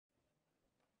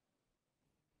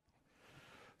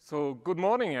So good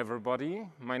morning, everybody.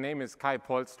 My name is Kai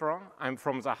Polstra. I'm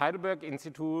from the Heidelberg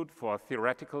Institute for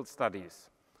Theoretical Studies.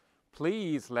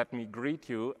 Please let me greet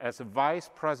you as the Vice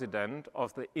President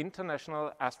of the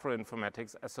International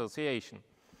Astroinformatics Association.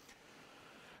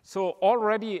 So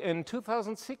already in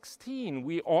 2016,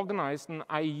 we organized an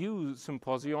IAUS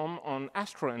symposium on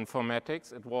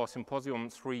astroinformatics. It was Symposium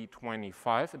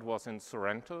 325. It was in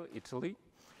Sorrento, Italy.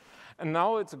 And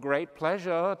now it's a great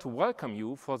pleasure to welcome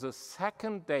you for the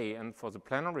second day and for the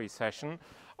plenary session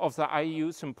of the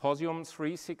IAUS Symposium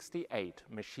 368,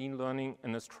 Machine Learning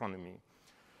in Astronomy.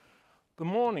 The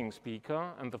morning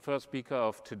speaker and the first speaker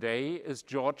of today is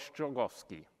George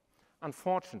Jogowski.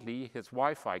 Unfortunately, his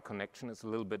Wi-Fi connection is a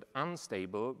little bit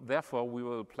unstable, therefore we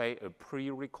will play a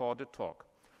pre-recorded talk.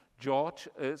 George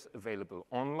is available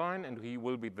online and he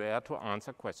will be there to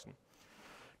answer questions.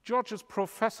 George is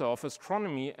professor of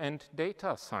astronomy and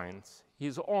data science. He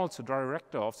is also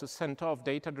director of the Center of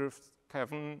Data-Driven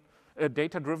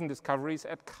Discoveries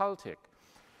at Caltech.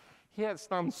 He has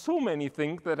done so many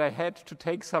things that I had to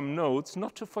take some notes,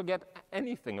 not to forget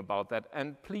anything about that.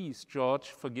 And please, George,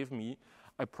 forgive me,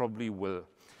 I probably will.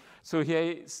 So he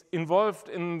is involved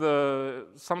in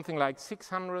something like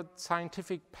 600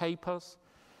 scientific papers.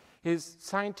 His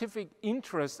scientific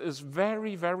interest is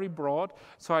very, very broad,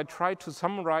 so I try to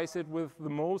summarize it with the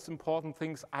most important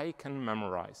things I can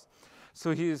memorize. So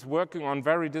he is working on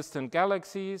very distant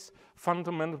galaxies,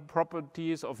 fundamental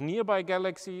properties of nearby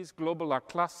galaxies, globular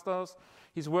clusters.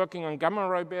 He's working on gamma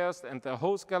ray bursts and their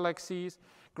host galaxies,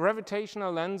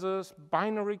 gravitational lenses,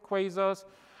 binary quasars,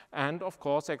 and of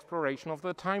course, exploration of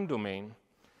the time domain.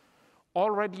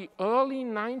 Already early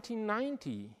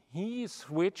 1990, he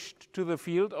switched to the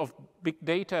field of big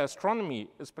data astronomy,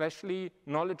 especially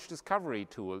knowledge discovery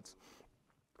tools.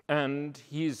 And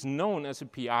he is known as a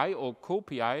PI or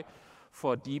co-PI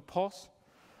for DPOS,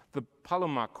 the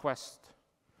Palomar Quest,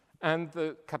 and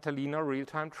the Catalina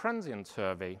Real-Time Transient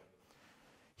Survey.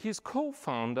 He is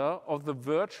co-founder of the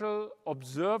Virtual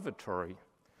Observatory,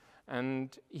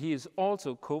 and he is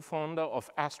also co-founder of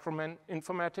Astroman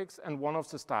Informatics and one of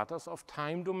the starters of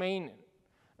time domain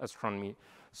astronomy.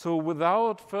 So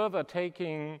without further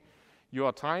taking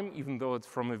your time, even though it's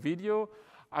from a video,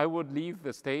 I would leave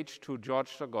the stage to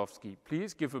George Jogowski.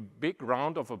 Please give a big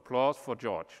round of applause for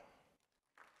George.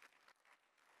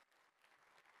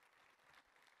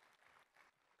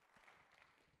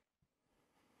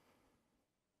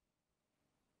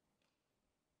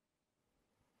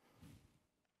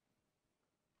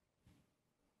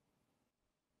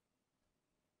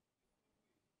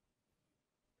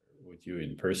 With you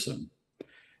in person.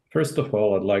 First of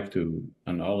all, I'd like to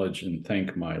acknowledge and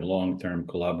thank my long-term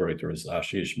collaborators,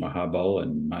 Ashish Mahabal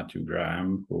and Matthew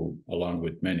Graham, who, along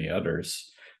with many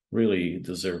others, really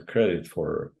deserve credit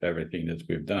for everything that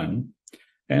we've done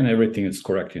and everything that's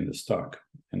correct in this talk.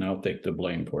 And I'll take the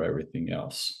blame for everything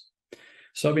else.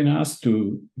 So I've been asked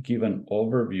to give an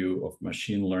overview of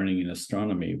machine learning in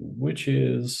astronomy, which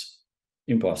is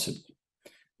impossible.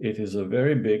 It is a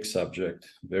very big subject,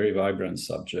 very vibrant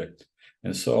subject.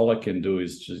 And so all I can do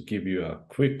is just give you a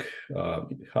quick,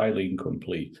 highly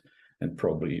incomplete, and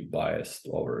probably biased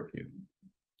overview.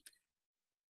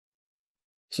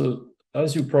 So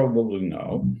as you probably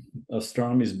know,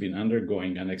 astronomy has been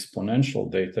undergoing an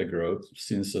exponential data growth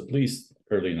since at least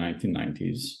early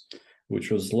 1990s, which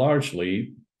was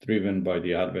largely driven by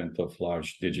the advent of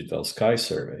large digital sky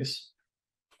surveys.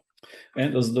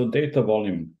 And as the data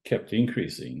volume kept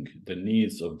increasing, the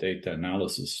needs of data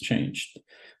analysis changed.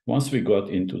 Once we got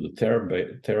into the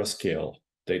terascale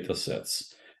data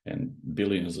sets and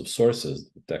billions of sources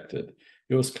detected,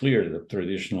 it was clear that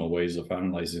traditional ways of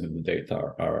analyzing the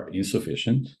data are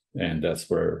insufficient, and that's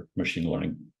where machine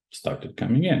learning started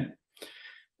coming in.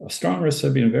 Astronomers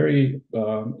have been very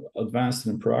advanced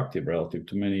and proactive relative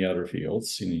to many other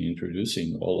fields in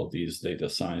introducing all of these data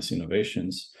science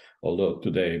innovations, although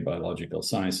today biological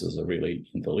sciences are really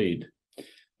in the lead.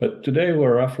 But today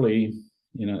we're roughly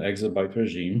in an exabyte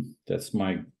regime. That's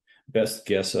my best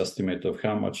guess estimate of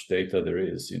how much data there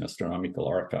is in astronomical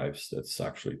archives that's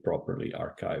actually properly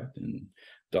archived and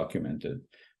documented.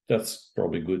 That's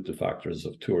probably good to factors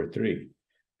of 2 or 3.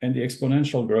 And the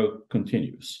exponential growth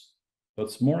continues.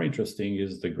 What's more interesting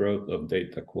is the growth of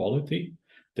data quality,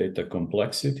 data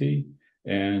complexity,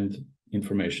 and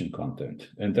information content.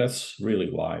 And that's really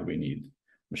why we need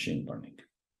machine learning.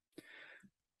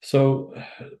 So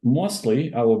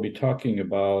mostly I will be talking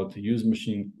about use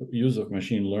of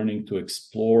machine learning to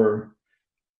explore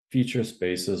feature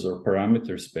spaces or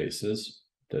parameter spaces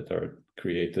that are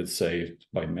created, say,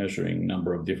 by measuring a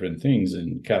number of different things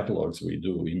in catalogs. We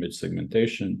do image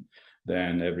segmentation,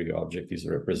 then every object is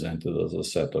represented as a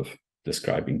set of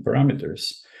describing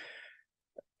parameters.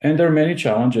 And there are many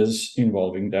challenges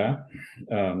involving that,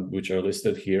 which are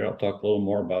listed here. I'll talk a little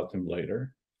more about them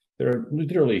later. There are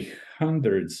literally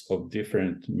hundreds of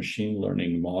different machine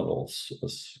learning models,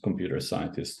 as computer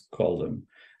scientists call them,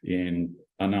 in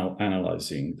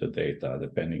analyzing the data,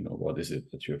 depending on what is it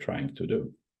that you're trying to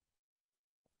do.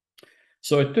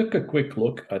 So I took a quick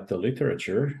look at the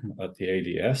literature at the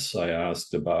ADS. I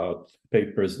asked about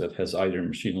papers that has either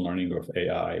machine learning or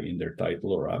AI in their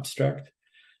title or abstract,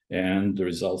 and the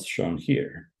results shown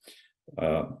here.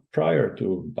 Prior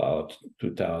to about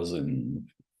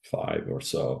 2005 or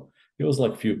so, it was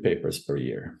like few papers per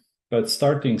year. But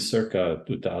starting circa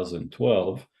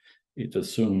 2012, it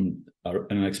assumed an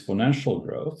exponential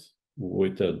growth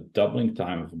with a doubling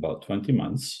time of about 20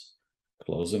 months,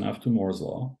 close enough to Moore's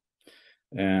law.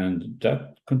 And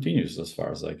that continues as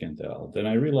far as I can tell. Then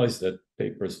I realized that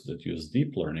papers that use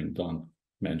deep learning don't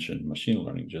mention machine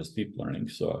learning, just deep learning.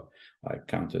 So I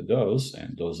counted those,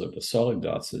 and those are the solid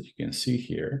dots that you can see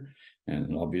here.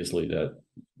 And obviously that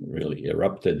really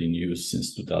erupted in use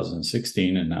since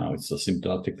 2016, and now it's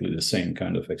asymptotically the same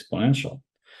kind of exponential.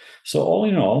 So all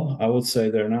in all, I would say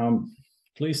there are now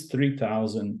at least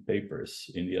 3,000 papers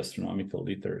in the astronomical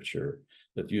literature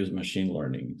that use machine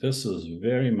learning. This is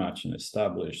very much an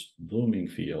established, blooming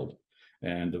field,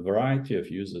 and the variety of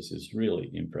uses is really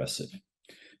impressive.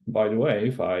 By the way,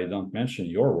 if I don't mention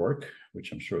your work,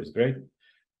 which I'm sure is great,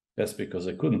 that's because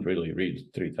I couldn't really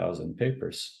read 3,000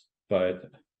 papers,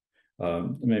 but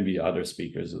maybe other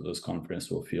speakers at this conference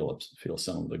will fill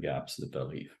some of the gaps that I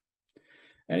leave.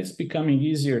 And it's becoming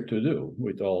easier to do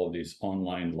with all of these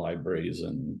online libraries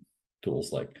and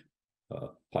tools like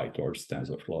PyTorch,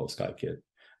 TensorFlow, Scikit,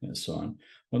 and so on.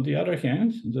 On the other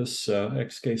hand, this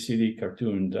XKCD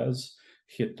cartoon does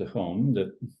hit the home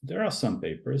that there are some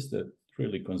papers that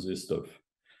really consist of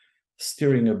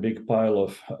steering a big pile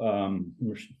of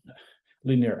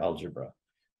linear algebra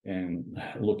and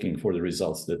looking for the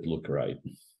results that look right.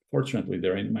 Fortunately,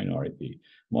 they're in minority.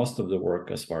 Most of the work,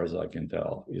 as far as I can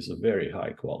tell, is of very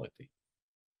high quality.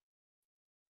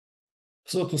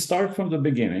 So to start from the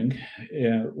beginning,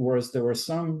 whereas there were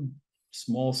some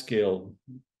small-scale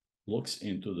looks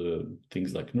into the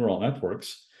things like neural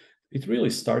networks, it really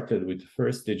started with the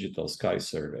first digital sky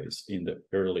surveys in the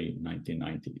early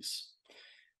 1990s.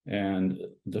 And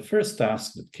the first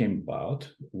task that came about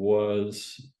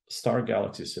was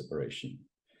star-galaxy separation.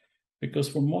 Because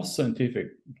for most scientific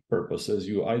purposes,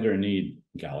 you either need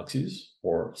galaxies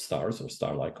or stars or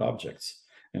star-like objects.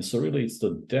 And so really it's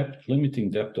the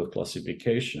limiting depth of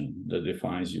classification that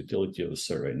defines utility of the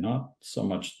survey, not so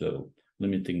much the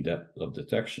limiting depth of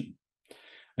detection.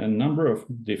 And a number of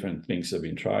different things have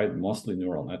been tried, mostly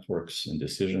neural networks and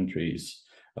decision trees.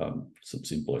 Some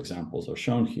simple examples are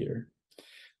shown here.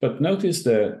 But notice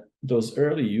that those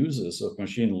early uses of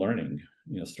machine learning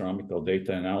in astronomical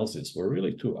data analysis were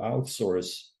really to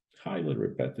outsource highly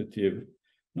repetitive,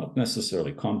 not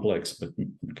necessarily complex, but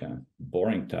kind of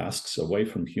boring tasks away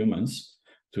from humans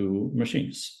to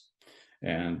machines.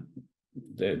 And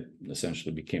they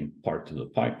essentially became part of the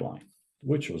pipeline,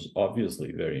 which was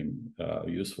obviously very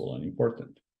useful and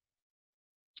important.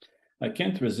 I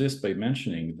can't resist by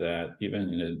mentioning that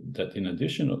in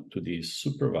addition to these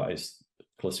supervised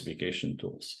classification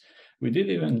tools, we did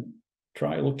even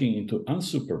try looking into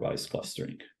unsupervised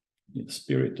clustering in the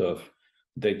spirit of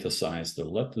data science, to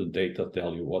let the data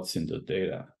tell you what's in the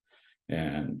data,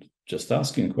 and just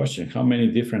asking a question, how many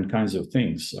different kinds of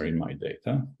things are in my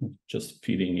data, just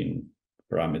feeding in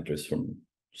parameters from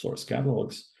source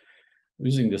catalogs.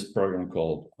 Using this program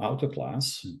called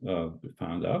AutoClass, we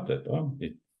found out that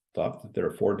it thought that there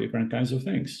are 4 different kinds of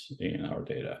things in our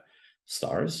data.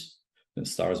 Stars, then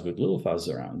stars with little fuzz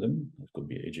around them, it could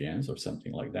be AGNs or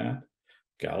something like that,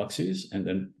 galaxies, and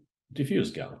then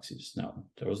diffuse galaxies. Now,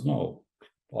 there was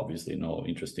obviously no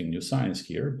interesting new science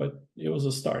here, but it was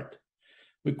a start.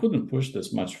 We couldn't push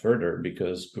this much further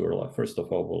because we were, first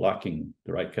of all, we're lacking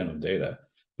the right kind of data,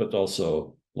 but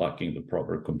also lacking the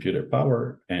proper computer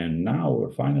power. And now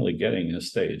we're finally getting in a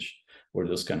stage where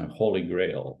this kind of holy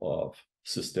grail of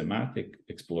systematic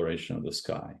exploration of the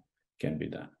sky can be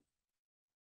done.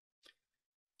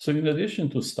 So in addition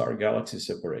to star-galaxy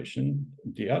separation,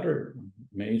 the other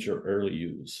major early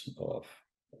use of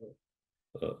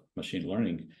machine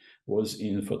learning was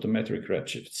in photometric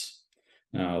redshifts.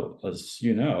 Now, as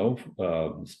you know,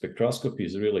 spectroscopy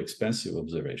is really expensive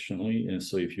observationally, and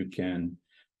so if you can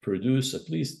produce at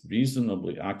least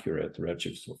reasonably accurate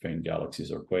redshifts for faint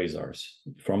galaxies or quasars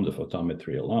from the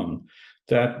photometry alone,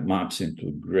 that maps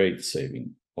into great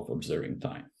saving of observing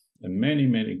time. And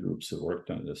many groups have worked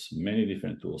on this. Many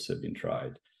different tools have been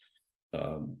tried,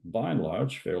 by and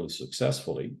large, fairly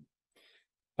successfully.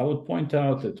 I would point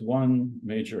out that one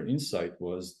major insight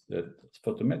was that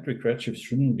photometric redshifts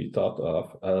shouldn't be thought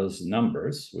of as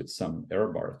numbers with some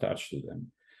error bar attached to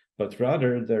them, but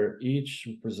rather they're each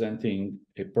representing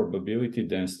a probability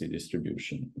density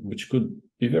distribution, which could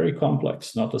be very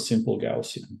complex, not a simple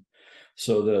Gaussian.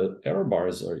 So the error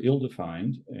bars are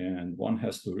ill-defined, and one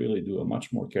has to really do a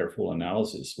much more careful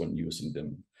analysis when using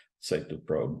them, say, to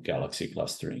probe galaxy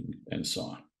clustering and so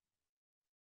on.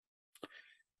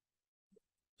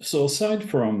 So aside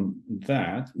from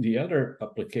that, the other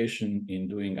application in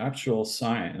doing actual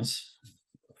science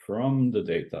from the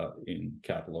data in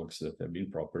catalogs that have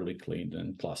been properly cleaned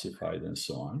and classified and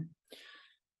so on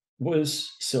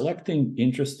was selecting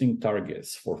interesting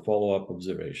targets for follow-up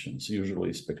observations,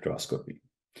 usually spectroscopy.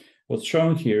 What's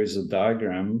shown here is a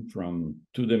diagram from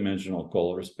two-dimensional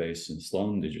color space in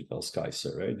Sloan Digital Sky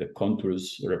Survey. The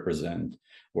contours represent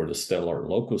where the stellar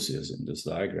locus is in this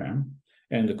diagram.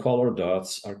 And the color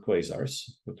dots are quasars,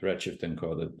 with redshift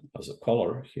encoded as a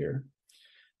color here.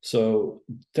 So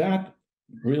that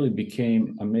really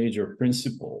became a major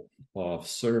principle of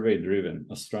survey-driven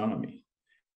astronomy,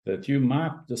 that you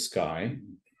map the sky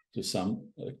to some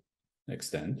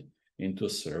extent into a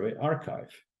survey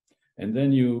archive. And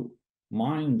then you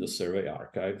mine the survey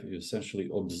archive, you essentially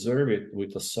observe it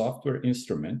with a software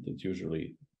instrument that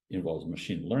usually involves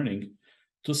machine learning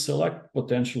to select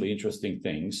potentially interesting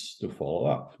things to follow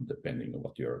up, depending on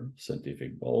what your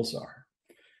scientific goals are.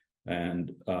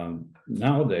 And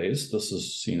nowadays, this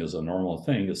is seen as a normal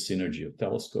thing, a synergy of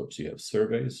telescopes. You have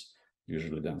surveys,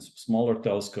 usually done smaller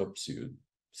telescopes. You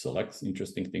select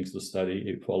interesting things to study,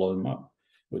 you follow them up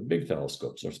with big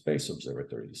telescopes or space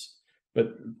observatories.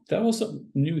 But that was a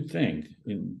new thing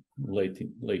in late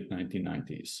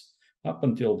 1990s. Up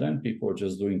until then, people were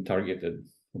just doing targeted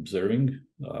observing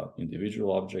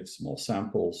individual objects, small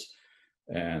samples,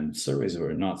 and surveys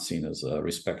were not seen as a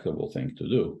respectable thing to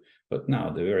do, but now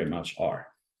they very much are.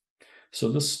 So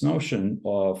this notion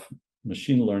of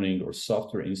machine learning or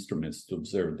software instruments to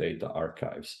observe data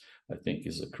archives, I think,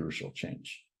 is a crucial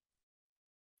change.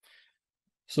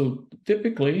 So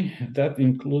typically that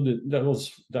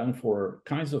was done for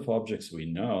kinds of objects we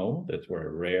know that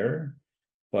were rare,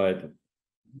 but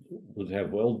would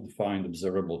have well-defined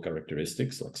observable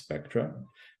characteristics like spectra,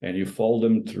 and you fold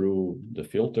them through the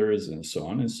filters and so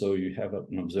on. And so you have an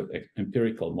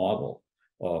empirical model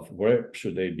of where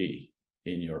should they be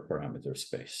in your parameter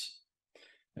space.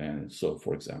 And so,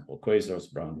 for example, quasars,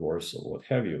 brown dwarfs, or what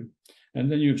have you. And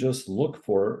then you just look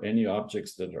for any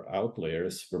objects that are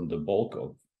outliers from the bulk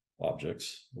of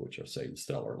objects, which are, say, in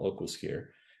stellar locus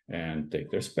here, and take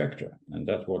their spectra. And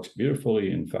that works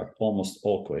beautifully. In fact, almost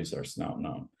all quasars now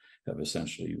known have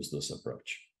essentially used this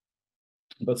approach.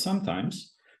 But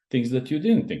sometimes things that you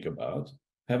didn't think about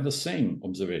have the same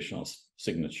observational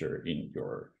signature in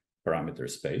your parameter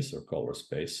space or color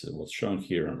space. What's shown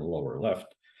here on the lower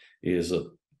left is an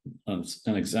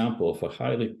example of a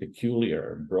highly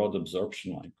peculiar broad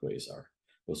absorption line quasar.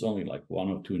 It was only like one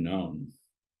or two known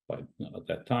at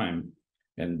that time.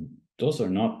 And those are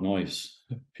not noise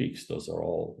peaks. Those are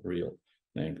all real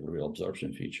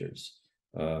absorption features.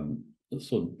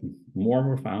 So more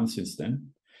were found since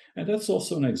then. And that's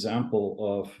also an example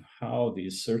of how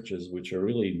these searches, which are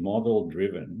really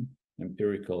model-driven,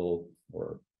 empirical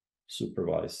or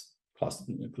supervised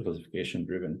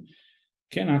classification-driven,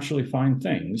 can actually find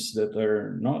things that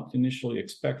are not initially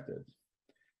expected,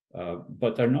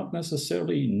 but are not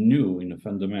necessarily new in a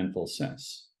fundamental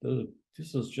sense.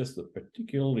 This is just a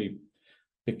particularly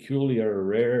peculiar,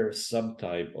 rare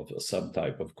subtype of a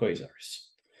subtype of quasars.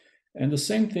 And the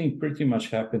same thing pretty much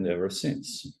happened ever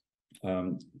since.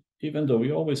 Even though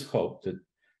we always hoped that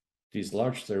these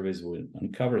large surveys would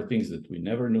uncover things that we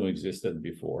never knew existed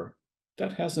before,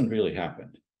 that hasn't really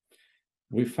happened.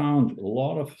 We found a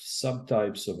lot of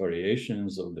subtypes of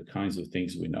variations of the kinds of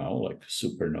things we know, like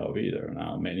supernovae. There are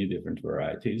now many different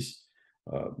varieties,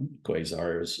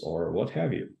 quasars, or what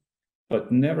have you.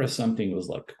 But never something was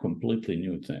like a completely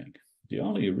new thing. The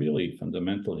only really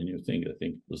fundamentally new thing I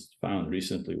think was found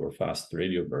recently were fast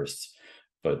radio bursts,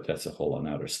 but that's a whole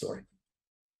another story.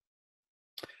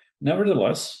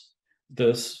 Nevertheless,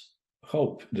 this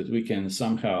hope that we can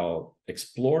somehow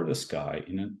explore the sky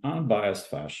in an unbiased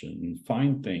fashion and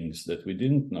find things that we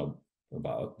didn't know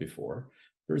about before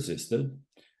persisted,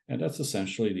 and that's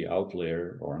essentially the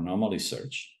outlier or anomaly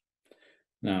search.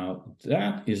 Now,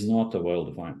 that is not a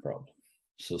well-defined problem.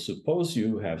 So suppose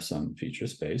you have some feature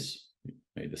space, you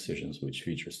made decisions which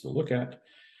features to look at,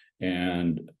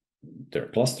 and They're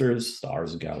clusters,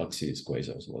 stars, galaxies,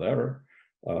 quasars, whatever.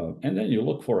 And then you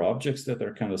look for objects that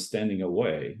are kind of standing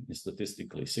away in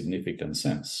statistically significant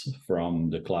sense from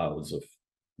the clouds of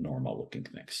normal looking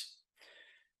things.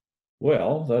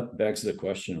 Well, that begs the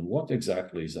question, what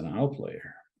exactly is an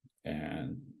outlier?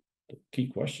 And the key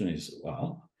question is,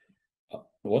 well,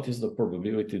 what is the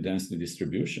probability density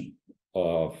distribution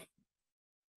of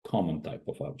common type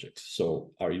of objects?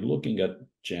 So are you looking at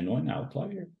genuine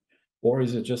outlier, or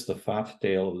is it just a fat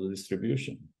tail of the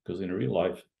distribution? Because in real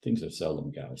life, things are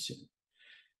seldom Gaussian.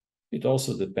 It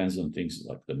also depends on things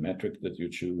like the metric that you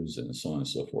choose and so on and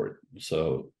so forth.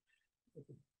 So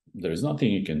there's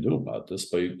nothing you can do about this,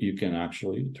 but you can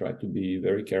actually try to be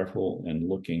very careful in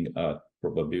looking at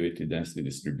probability density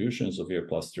distributions of your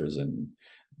clusters, and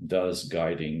thus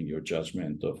guiding your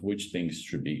judgment of which things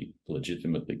should be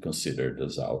legitimately considered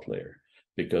as outlier.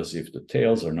 Because if the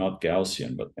tails are not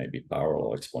Gaussian, but maybe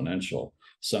parallel exponential,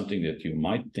 something that you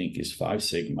might think is 5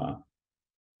 sigma,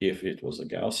 if it was a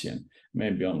Gaussian,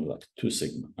 maybe only like 2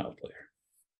 sigma outlier.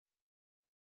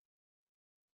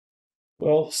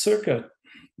 Well, circa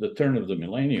the turn of the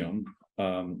millennium,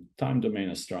 time domain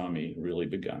astronomy really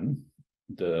began.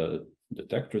 The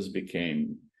detectors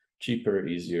became cheaper,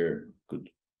 easier, could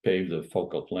pave the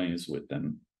focal planes with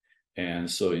them. And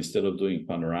so instead of doing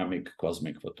panoramic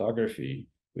cosmic photography,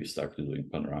 we started doing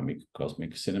panoramic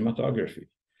cosmic cinematography.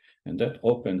 And that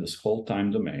opened this whole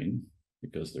time domain,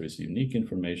 because there is unique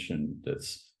information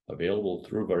that's available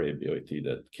through variability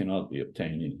that cannot be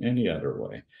obtained in any other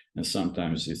way. And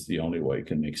sometimes it's the only way you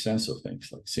can make sense of things,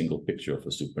 like single picture of a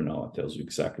supernova tells you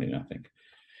exactly nothing.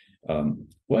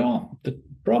 Well, the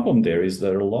problem there is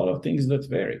there are a lot of things that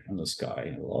vary in the sky,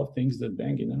 and a lot of things that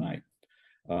bang in the night.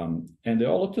 And they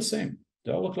all look the same.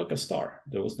 They all look like a star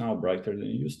that was now brighter than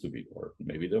it used to be, or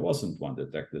maybe there wasn't one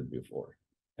detected before.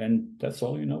 And that's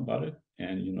all you know about it,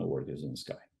 and you know where it is in the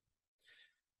sky.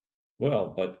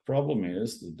 Well, but the problem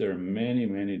is that there are many,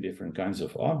 many different kinds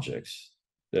of objects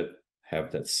that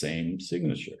have that same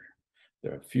signature.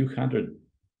 There are a few hundred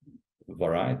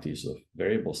varieties of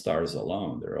variable stars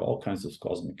alone. There are all kinds of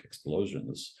cosmic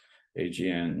explosions,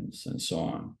 AGNs, and so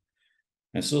on.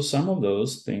 And so some of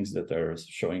those things that are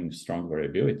showing strong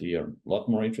variability are a lot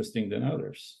more interesting than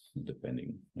others,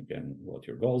 depending, again, what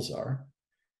your goals are.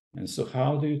 And so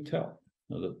how do you tell?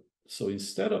 So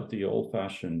instead of the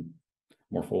old-fashioned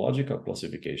morphological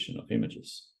classification of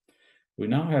images, we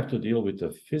now have to deal with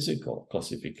the physical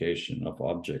classification of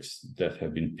objects that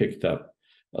have been picked up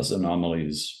as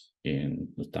anomalies in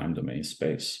the time domain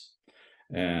space.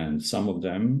 And some of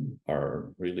them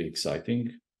are really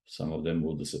exciting. Some of them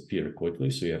will disappear quickly.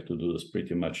 So you have to do this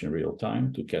pretty much in real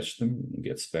time to catch them and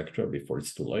get spectra before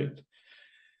it's too late.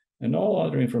 And all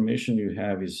other information you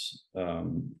have is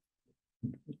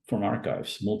from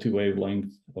archives,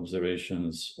 multi-wavelength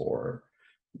observations, or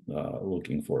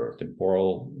looking for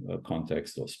temporal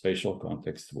context or spatial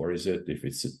context. Where is it? If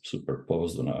it's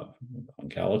superposed on a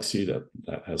galaxy,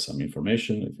 that has some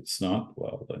information. If it's not,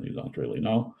 well, then you don't really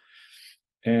know.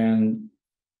 And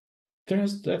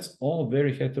that's all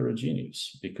very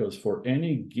heterogeneous, because for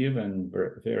any given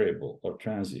variable or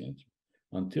transient,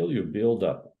 until you build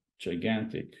up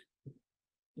gigantic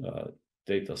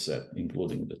data set,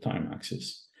 including the time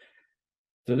axis,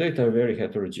 the data are very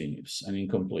heterogeneous and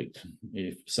incomplete.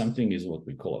 If something is what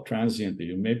we call a transient,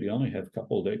 you maybe only have a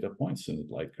couple of data points in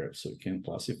the light curve, so you can't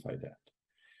classify that.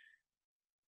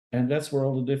 And that's where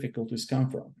all the difficulties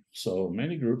come from. So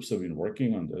many groups have been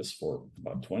working on this for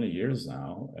about 20 years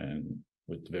now, and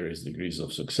with various degrees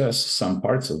of success. Some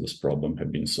parts of this problem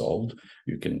have been solved.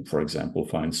 You can, for example,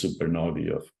 find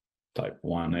supernovae of type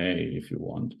 1a if you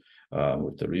want,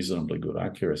 with a reasonably good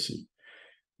accuracy.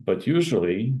 But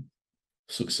usually,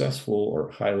 successful or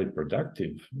highly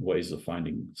productive ways of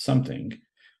finding something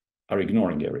are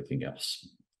ignoring everything else.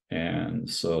 And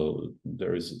so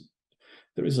there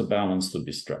is a balance to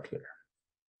be struck there.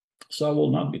 So I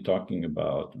will not be talking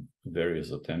about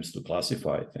various attempts to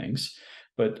classify things,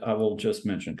 but I will just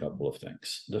mention a couple of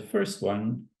things. The first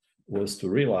one was to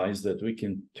realize that we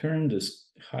can turn this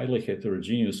highly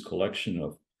heterogeneous collection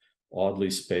of oddly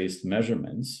spaced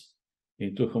measurements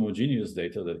into homogeneous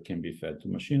data that can be fed to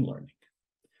machine learning.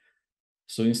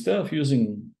 So instead of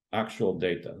using actual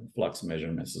data, flux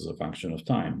measurements as a function of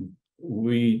time,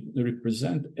 we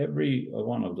represent every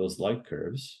one of those light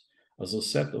curves as a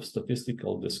set of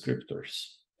statistical descriptors.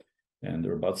 And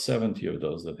there are about 70 of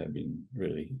those that have been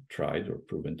really tried or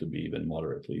proven to be even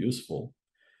moderately useful.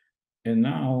 And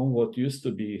now what used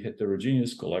to be a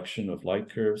heterogeneous collection of light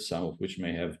curves, some of which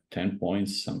may have 10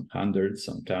 points, some 100,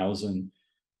 some 1,000,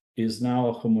 is now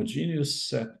a homogeneous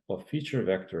set of feature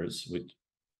vectors with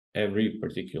every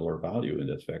particular value in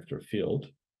that vector field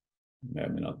may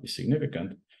not be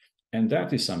significant. And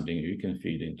that is something you can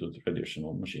feed into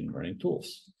traditional machine learning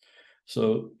tools.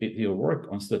 So it will work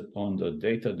on the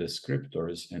data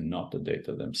descriptors and not the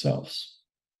data themselves.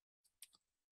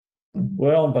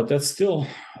 Well, but that's still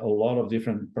a lot of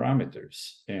different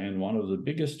parameters. And one of the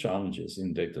biggest challenges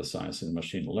in data science and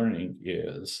machine learning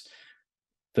is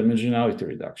dimensionality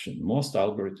reduction. Most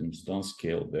algorithms don't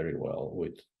scale very well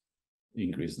with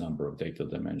increased number of data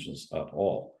dimensions at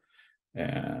all.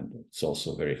 And it's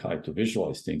also very hard to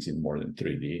visualize things in more than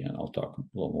 3D, and I'll talk a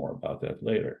little more about that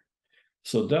later.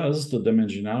 So does the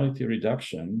dimensionality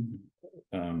reduction,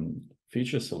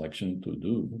 feature selection to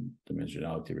do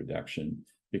dimensionality reduction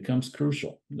becomes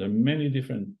crucial. There are many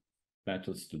different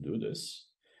methods to do this,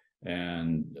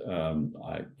 and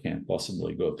I can't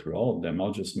possibly go through all of them.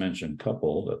 I'll just mention a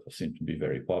couple that seem to be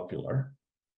very popular.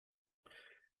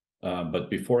 But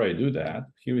before I do that,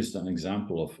 here is an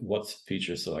example of what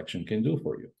feature selection can do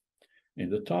for you.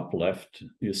 In the top left,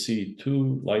 you see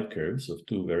two light curves of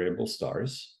two variable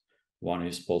stars. One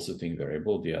is pulsating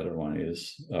variable, the other one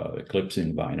is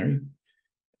eclipsing binary.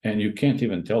 And you can't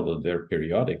even tell that they're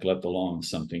periodic, let alone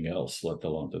something else, let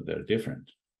alone that they're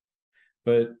different.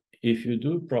 But if you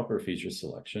do proper feature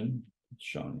selection,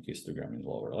 shown in histogram in the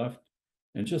lower left,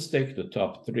 and just take the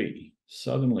top three,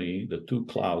 suddenly the two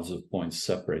clouds of points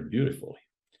separate beautifully.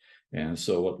 And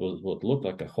so what looked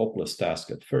like a hopeless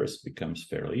task at first becomes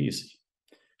fairly easy.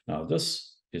 Now,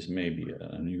 this is maybe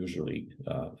an unusually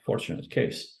fortunate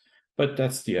case, but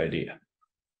that's the idea.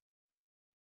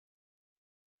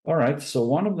 All right, so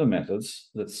one of the methods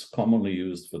that's commonly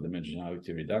used for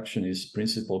dimensionality reduction is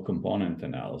principal component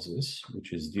analysis,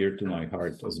 which is dear to my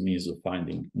heart as means of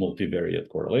finding multivariate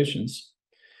correlations.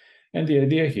 And the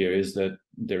idea here is that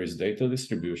there is data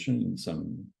distribution in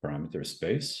some parameter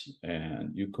space,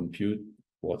 and you compute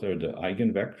what are the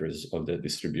eigenvectors of the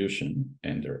distribution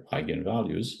and their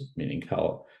eigenvalues, meaning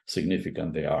how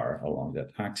significant they are along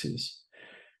that axis.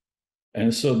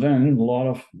 And so then a lot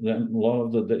of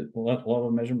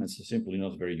measurements are simply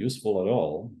not very useful at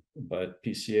all, but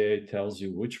PCA tells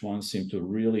you which ones seem to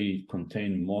really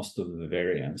contain most of the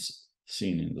variance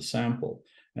seen in the sample.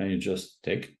 And you just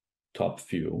take top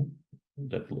few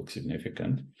that look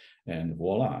significant, and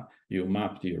voila, you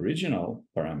map the original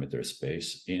parameter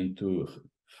space into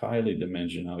highly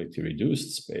dimensionality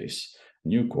reduced space,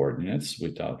 new coordinates,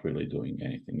 without really doing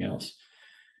anything else.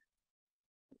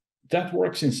 That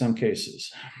works in some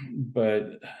cases,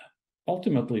 but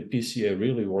ultimately PCA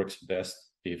really works best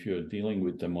if you're dealing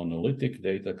with the monolithic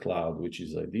data cloud, which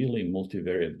is ideally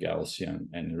multivariate Gaussian,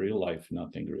 and in real life,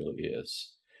 nothing really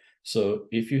is. So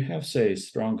if you have, say,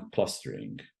 strong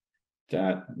clustering,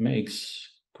 that makes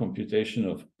computation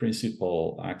of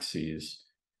principal axes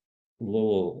a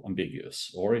little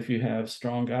ambiguous, or if you have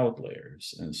strong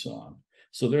outliers and so on.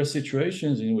 So there are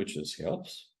situations in which this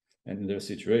helps, and there are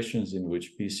situations in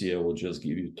which PCA will just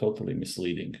give you totally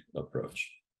misleading approach.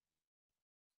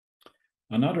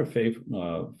 Another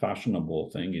fashionable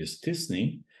thing is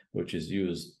t-SNE, which is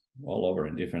used all over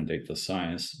in different data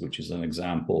science, which is an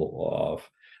example of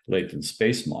latent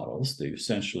space models. They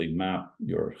essentially map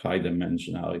your high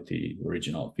dimensionality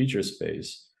original feature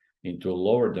space into a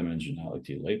lower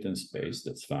dimensionality latent space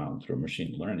that's found through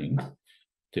machine learning,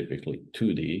 typically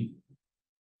 2D.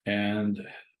 And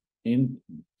in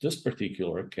this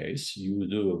particular case, you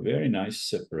do a very nice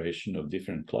separation of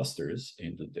different clusters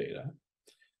in the data,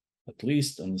 at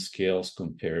least on the scales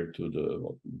compared to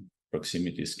the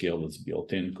proximity scale that's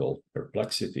built in called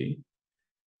perplexity.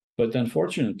 But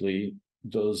unfortunately,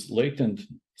 those latent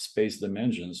space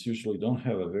dimensions usually don't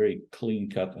have a very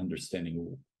clean-cut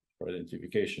understanding or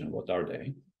identification of what are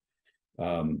they.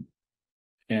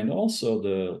 And also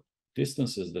the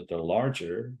distances that are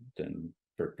larger than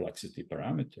perplexity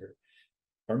parameter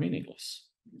are meaningless,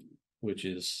 which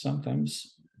is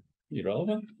sometimes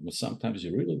irrelevant, but sometimes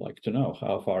you really like to know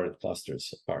how far it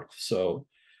clusters apart. So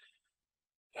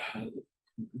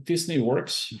t-SNE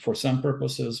works for some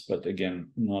purposes, but again,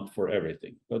 not for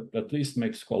everything, but at least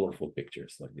makes colorful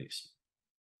pictures like these.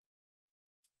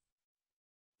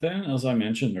 Then, as I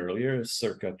mentioned earlier,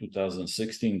 circa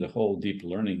 2016, the whole deep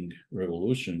learning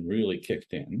revolution really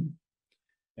kicked in.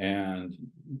 And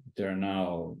there are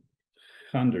now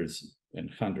hundreds and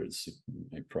hundreds,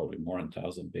 probably more than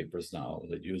 1,000 papers now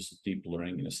that use deep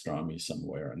learning in astronomy some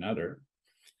way or another.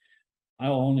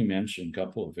 I'll only mention a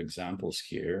couple of examples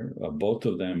here. Both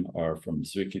of them are from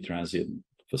Zwicky Transit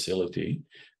Facility,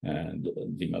 and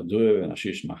Dima Duev and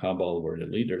Ashish Mahabal were the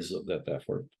leaders of that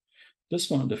effort. This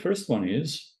one, the first one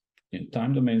is in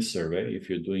time domain survey, if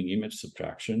you're doing image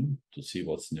subtraction to see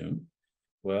what's new,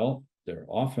 well, there are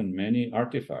often many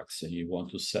artifacts, and you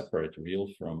want to separate real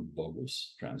from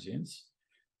bogus transients.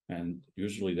 And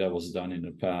usually that was done in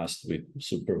the past with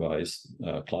supervised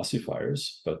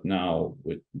classifiers, but now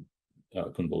with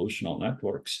convolutional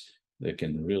networks, they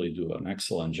can really do an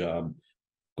excellent job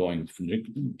going from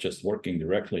just working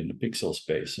directly in the pixel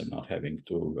space and not having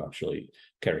to actually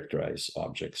characterize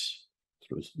objects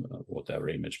through whatever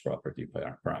image property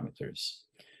parameters.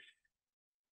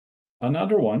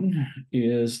 Another one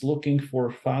is looking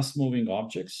for fast-moving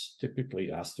objects,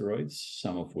 typically asteroids,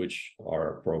 some of which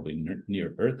are probably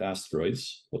near-Earth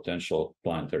asteroids, potential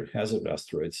planetary hazard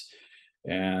asteroids,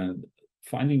 and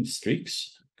finding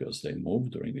streaks, because they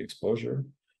move during the exposure,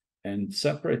 and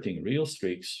separating real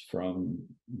streaks from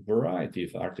a variety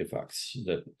of artifacts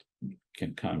that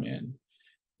can come in.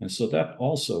 And so that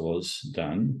also was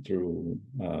done through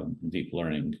deep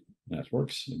learning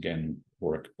networks, again,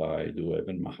 work by Duev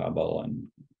and Mahabal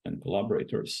and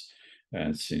collaborators.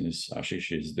 And since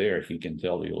Ashish is there, he can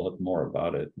tell you a lot more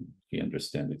about it. He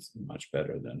understands it much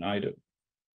better than I do.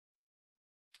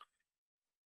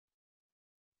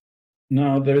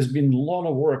 Now, there's been a lot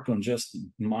of work on just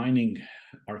mining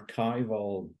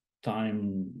archival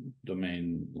time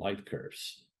domain light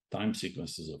curves, time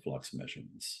sequences of flux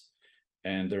measurements.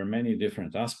 And there are many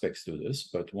different aspects to this,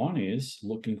 but one is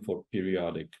looking for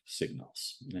periodic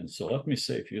signals. And so let me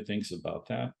say a few things about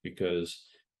that, because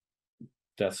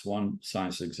that's one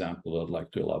science example I'd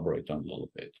like to elaborate on a little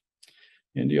bit.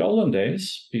 In the olden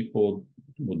days, people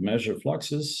would measure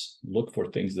fluxes, look for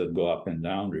things that go up and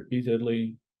down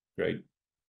repeatedly, great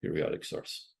periodic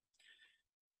source.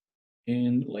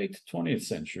 In late 20th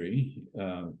century,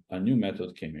 a new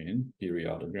method came in,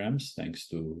 periodograms, thanks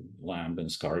to Lamb and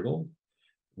Scargill,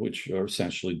 which are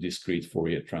essentially discrete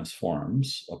Fourier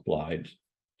transforms applied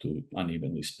to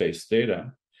unevenly spaced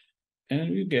data.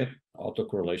 And you get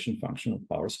autocorrelation function of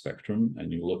power spectrum,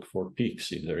 and you look for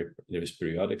peaks. If there is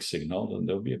periodic signal, then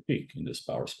there'll be a peak in this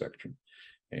power spectrum.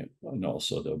 And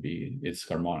also there'll be its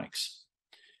harmonics.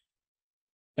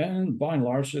 And by and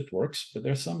large, it works, but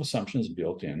there's some assumptions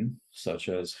built in, such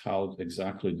as how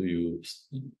exactly do you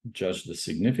judge the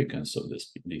significance of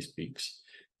these peaks?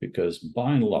 Because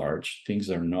by and large, things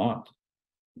are not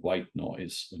white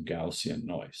noise, Gaussian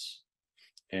noise.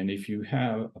 And if you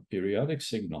have a periodic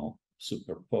signal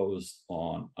superposed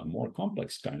on a more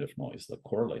complex kind of noise, the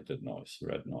correlated noise,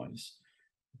 red noise,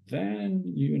 then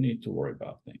you need to worry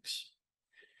about things.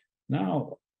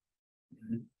 Now,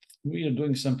 we are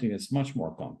doing something that's much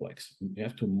more complex. We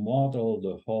have to model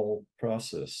the whole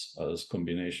process as a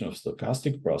combination of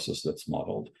stochastic process that's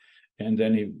modeled, and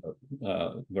then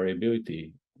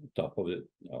variability top of it,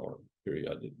 or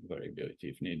periodic variability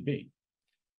if need be.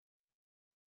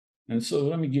 And so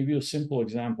let me give you a simple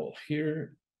example.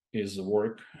 Here is a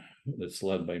work that's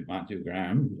led by Matthew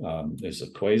Graham. There's a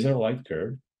quasar light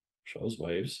curve, shows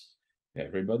waves.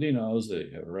 Everybody knows they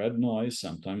have red noise.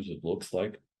 Sometimes it looks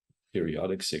like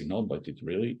periodic signal, but it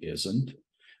really isn't.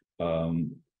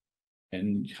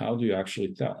 And how do you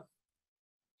actually tell?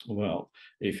 Well,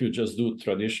 if you just do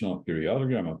traditional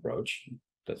periodogram approach,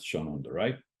 that's shown on the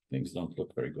right, things don't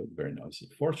look very good, very noisy.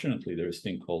 Fortunately, there's a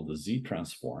thing called the Z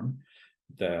transform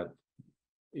that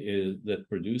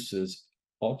produces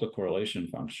autocorrelation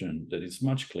function that is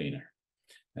much cleaner.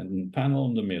 And in the panel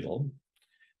in the middle,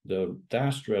 the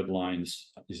dashed red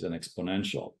lines is an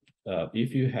exponential.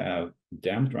 If you have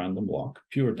damped random walk,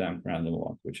 pure damped random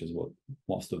walk, which is what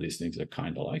most of these things are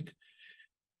kind of like,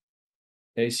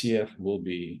 ACF will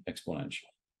be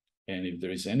exponential. And if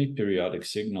there is any periodic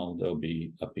signal, there'll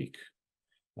be a peak.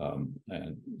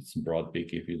 And it's a broad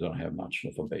peak if you don't have much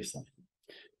of a baseline.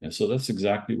 And so that's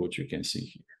exactly what you can see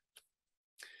here.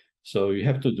 So you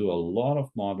have to do a lot of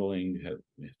modeling.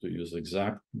 You have to use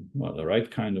the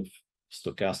right kind of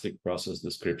stochastic process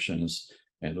descriptions,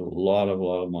 and a lot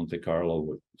of Monte Carlo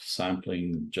with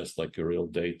sampling just like your real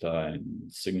data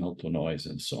and signal to noise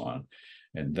and so on.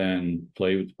 And then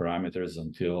play with parameters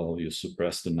until you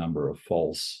suppress the number of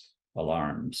false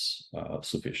alarms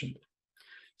sufficiently.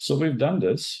 So we've done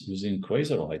this using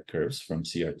quasar light curves from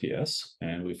CRTS,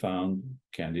 and we found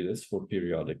candidates for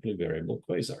periodically variable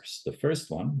quasars. The first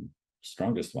one,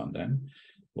 strongest one then,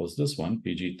 was this one,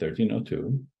 PG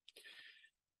 1302.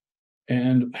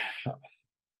 And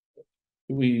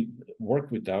we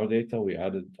worked with our data. We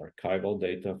added archival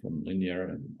data from Linear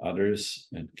and others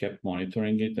and kept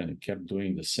monitoring it, and it kept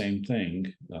doing the same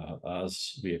thing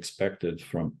as we expected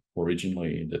from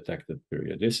originally detected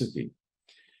periodicity.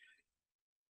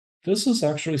 This is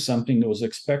actually something that was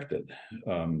expected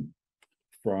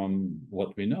from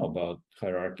what we know about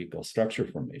hierarchical structure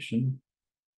formation.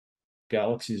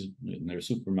 Galaxies in their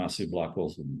supermassive black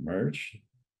holes merge.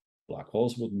 black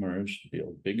holes would merge,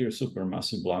 build bigger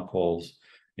supermassive black holes.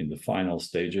 In the final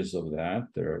stages of that,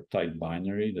 there are tight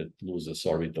binary that loses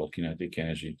orbital kinetic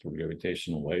energy through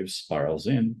gravitational waves, spirals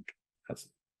in.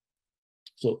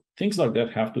 So things like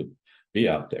that have to be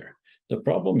out there. The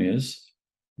problem is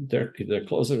they're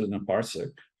closer than a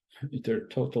parsec. They're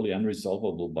totally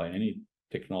unresolvable by any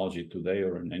technology today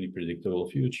or in any predictable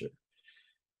future.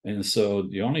 And so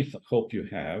the only hope you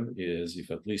have is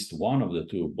if at least one of the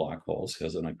two black holes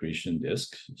has an accretion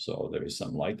disk, so there is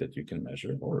some light that you can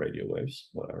measure, or radio waves,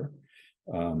 whatever,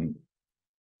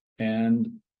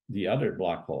 and the other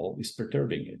black hole is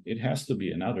perturbing it. It has to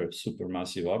be another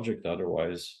supermassive object,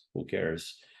 otherwise, who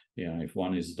cares? You know, if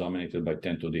one is dominated by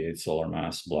 10 to the 8 solar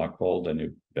mass black hole, then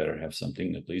you better have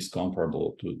something at least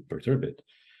comparable to perturb it.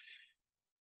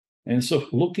 And so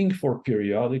looking for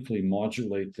periodically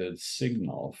modulated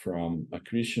signal from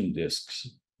accretion disks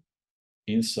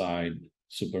inside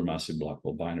supermassive black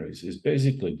hole binaries is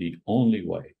basically the only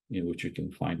way in which you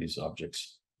can find these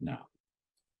objects now,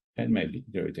 and maybe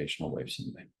gravitational waves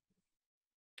someday.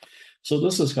 So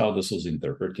this is how this was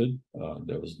interpreted.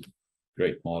 There was a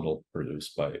great model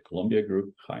produced by a Columbia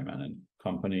group, Hyman and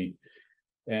company,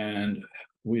 and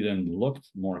we then looked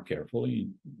more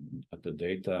carefully at the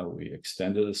data. We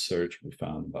extended the search. We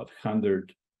found about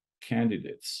 100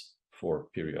 candidates for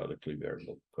periodically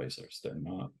variable quasars. They're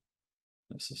not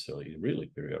necessarily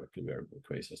really periodically variable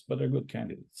quasars, but they're good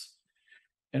candidates.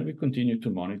 And we continue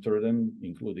to monitor them,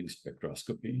 including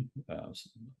spectroscopy.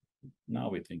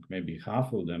 Now we think maybe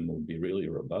half of them will be really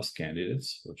robust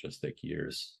candidates. It'll just take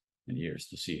years and years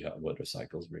to see whether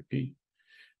cycles repeat.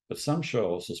 But some show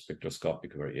also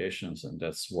spectroscopic variations, and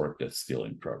that's work that's still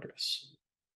in progress.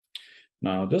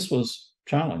 Now, this was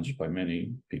challenged by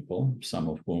many people, some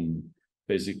of whom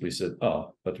basically said,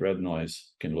 oh, but red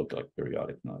noise can look like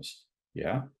periodic noise.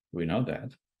 Yeah, we know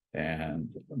that. And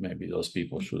maybe those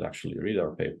people should actually read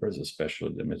our papers,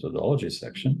 especially the methodology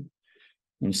section.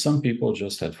 And some people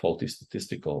just had faulty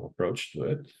statistical approach to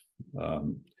it.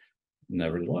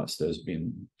 Nevertheless, there's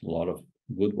been a lot of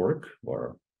good work,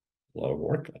 or a lot of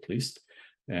work at least,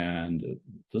 and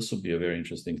this will be a very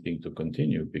interesting thing to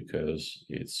continue because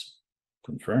it's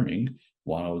confirming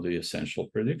one of the essential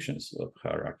predictions of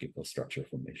hierarchical structure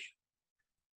formation.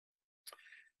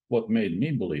 What made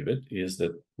me believe it is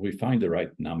that we find the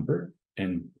right number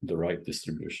and the right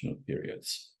distribution of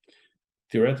periods.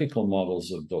 Theoretical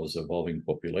models of those evolving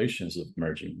populations of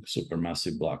merging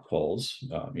supermassive black holes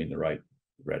in the right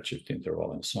redshift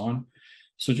interval and so on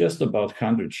suggest about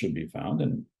 100 should be found,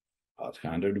 and about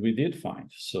 100 we did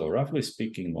find. So roughly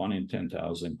speaking, 1 in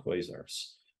 10,000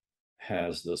 quasars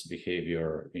has this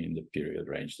behavior in the period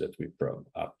range that we probe,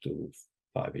 up to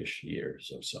 5-ish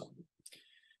years or so.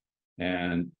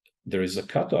 And there is a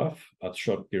cutoff at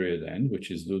short period end,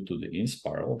 which is due to the in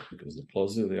spiral, because the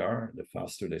closer they are, the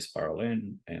faster they spiral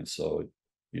in. And so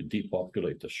you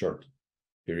depopulate the short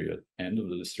period end of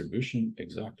the distribution,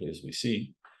 exactly as we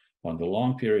see. On the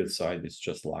long period side, it's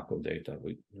just lack of data.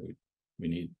 We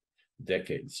need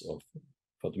decades of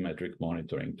photometric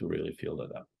monitoring to really fill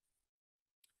that up.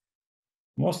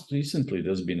 Most recently,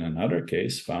 there's been another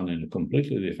case found in a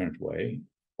completely different way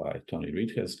by Tony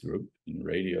Reedhead's group in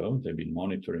radio. They've been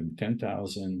monitoring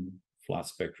 10,000 flat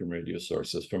spectrum radio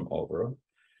sources from overall,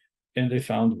 and they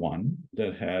found one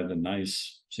that had a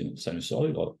nice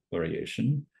sinusoidal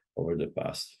variation over the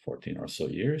past 14 or so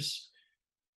years.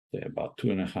 They had about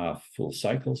 2.5 full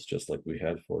cycles, just like we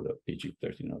had for the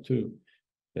PG1302.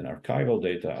 Then archival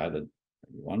data added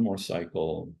one more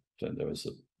cycle. Then there was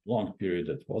a long period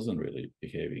that wasn't really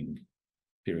behaving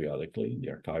periodically, the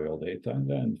archival data. And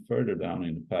then further down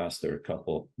in the past, there are a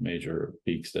couple major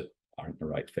peaks that aren't the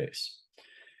right phase.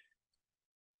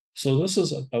 So this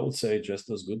is, I would say,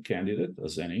 just as good candidate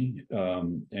as any.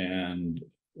 And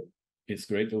it's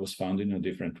great it was found in a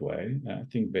different way. I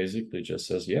think basically just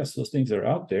says, yes, those things are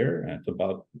out there at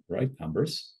about right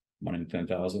numbers, 1 in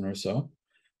 10,000 or so.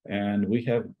 And we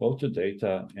have both the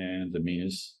data and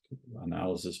the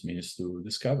analysis means to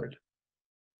discover it.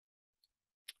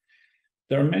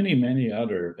 There are many, many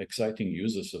other exciting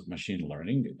uses of machine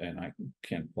learning, and I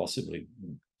can't possibly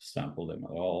sample them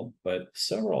at all, but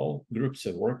several groups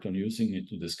have worked on using it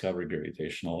to discover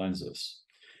gravitational lenses.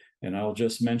 And I'll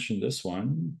just mention this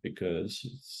one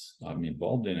because I'm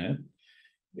involved in it.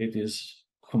 It is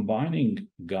combining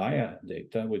Gaia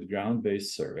data with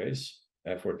ground-based surveys,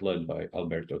 effort led by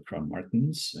Alberto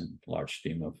Cron-Martins and a large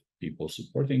team of people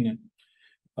supporting it,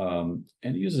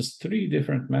 and uses 3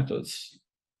 different methods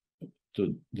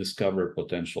to discover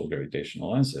potential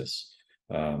gravitational lenses,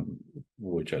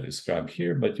 which I described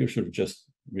here, but you should just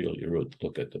really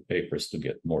look at the papers to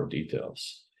get more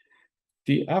details.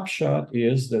 The upshot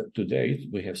is that to date,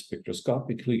 we have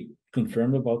spectroscopically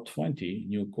confirmed about 20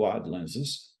 new quad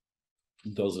lenses.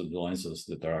 Those are the lenses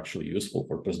that are actually useful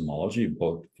for cosmology,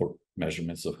 both for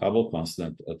measurements of Hubble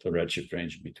constant at a redshift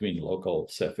range between local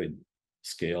Cepheid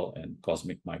scale and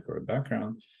cosmic microwave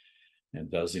background, and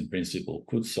thus in principle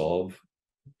could solve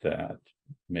that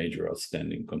major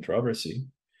outstanding controversy,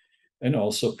 and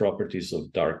also properties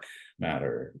of dark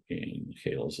matter in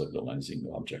halos of the lensing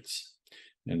objects.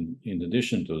 And in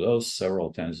addition to those,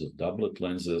 several tens of doublet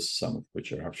lenses, some of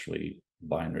which are actually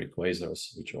binary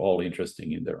quasars, which are all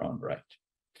interesting in their own right.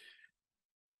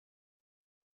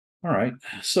 All right,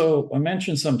 so I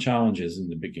mentioned some challenges in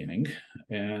the beginning,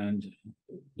 and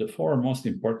the four most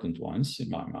important ones in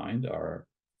my mind are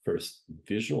first,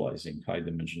 visualizing high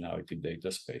dimensionality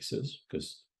data spaces,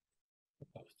 because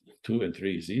 2 and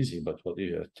 3 is easy, but what if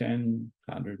you have 10,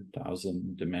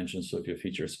 100,000 dimensions of your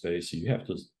feature space? You have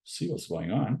to see what's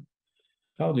going on.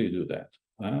 How do you do that?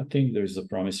 I think there's a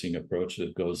promising approach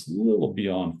that goes a little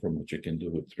beyond from what you can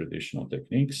do with traditional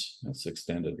techniques. That's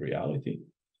extended reality.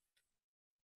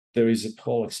 There is a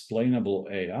called explainable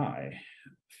AI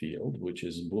field, which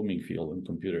is a booming field in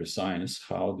computer science.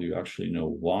 How do you actually know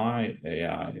why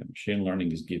AI and machine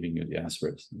learning is giving you the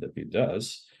answers that it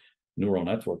does? Neural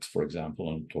networks, for example,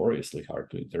 are notoriously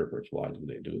hard to interpret. Why do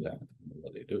they do that?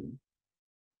 What they do.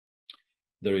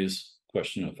 There is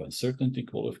question of uncertainty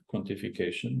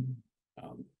quantification.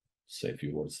 Say a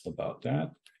few words about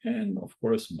that. And of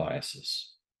course,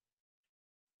 biases.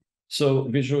 So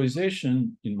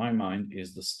visualization, in my mind,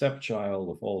 is the stepchild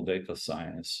of all data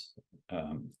science,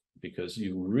 because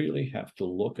you really have to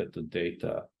look at the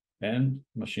data and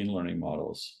machine learning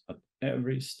models at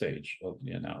every stage of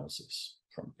the analysis,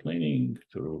 from cleaning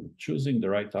to choosing the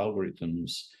right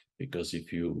algorithms, because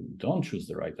if you don't choose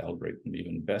the right algorithm,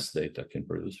 even best data can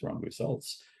produce wrong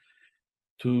results,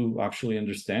 to actually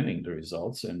understanding the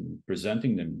results and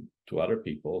presenting them to other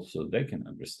people so they can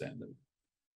understand them.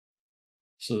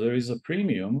 So there is a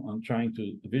premium on trying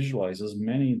to visualize as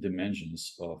many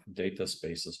dimensions of data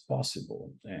space as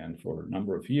possible. And for a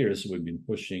number of years, we've been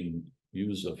pushing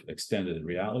use of extended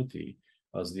reality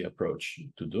as the approach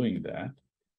to doing that.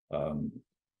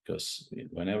 Because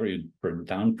whenever you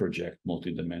down project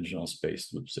multidimensional space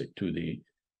to say 2D,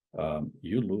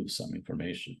 you lose some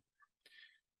information.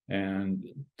 And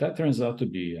that turns out to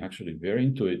be actually very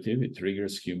intuitive. It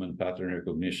triggers human pattern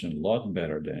recognition a lot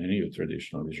better than any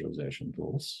traditional visualization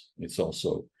tools. It's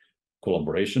also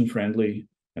collaboration friendly.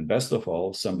 And best of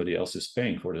all, somebody else is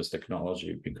paying for this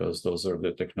technology, because those are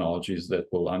the technologies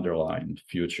that will underline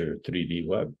future 3D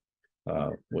web,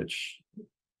 which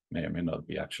may or may not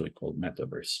be actually called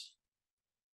metaverse.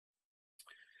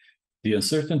 The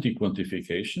uncertainty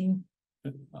quantification,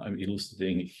 I'm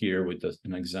illustrating here with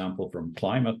an example from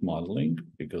climate modeling,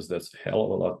 because that's a hell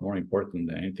of a lot more important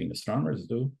than anything astronomers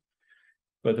do.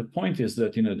 But the point is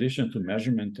that in addition to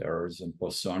measurement errors and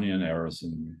Poissonian errors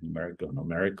and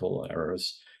numerical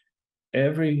errors,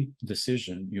 every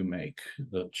decision you make,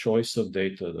 the choice of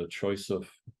data, the choice of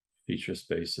feature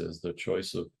spaces, the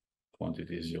choice of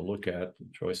quantities you look at, the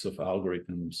choice of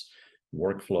algorithms,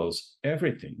 workflows,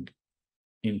 everything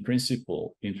in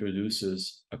principle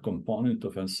introduces a component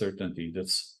of uncertainty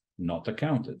that's not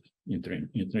accounted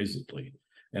intrinsically.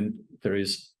 And there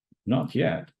is not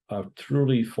yet a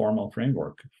truly formal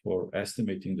framework for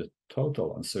estimating the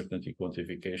total uncertainty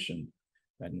quantification.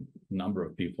 And a number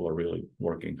of people are really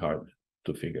working hard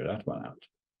to figure that one out.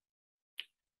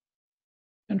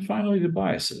 And finally, the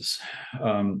biases.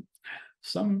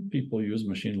 Some people use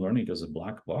machine learning as a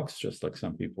black box, just like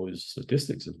some people use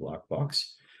statistics as a black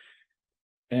box.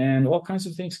 And all kinds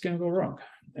of things can go wrong.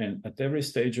 And at every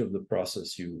stage of the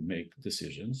process, you make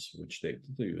decisions, which data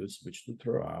to use, which to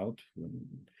throw out,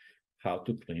 how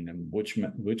to clean them, which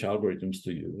algorithms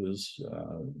to use,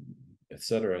 et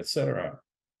cetera, et cetera.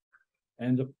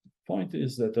 And the point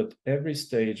is that at every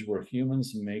stage where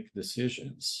humans make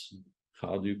decisions,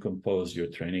 how do you compose your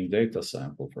training data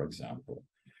sample, for example,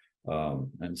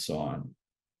 and so on,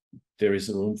 there is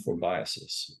room for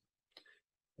biases.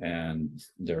 And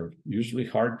they're usually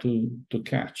hard to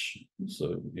catch.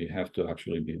 So you have to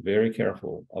actually be very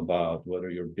careful about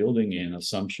whether you're building in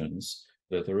assumptions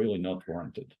that are really not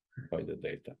warranted by the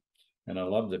data. And I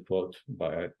love the quote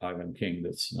by Ivan King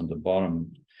that's on the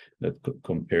bottom that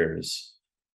compares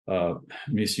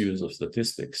misuse of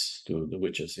statistics to the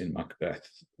witches in Macbeth.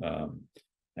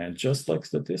 And just like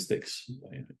statistics,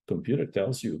 a computer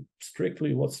tells you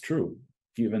strictly what's true,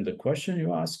 given the question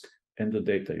you ask and the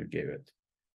data you gave it.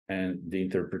 And the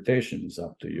interpretation is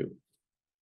up to you.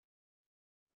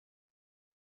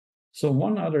 So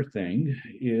one other thing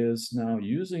is now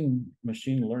using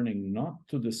machine learning not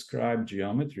to describe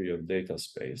geometry of data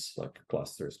space, like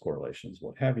clusters, correlations,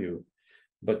 what have you,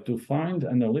 but to find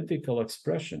analytical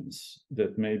expressions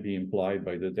that may be implied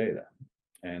by the data.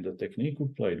 And the technique we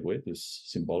played with is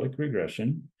symbolic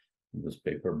regression, in this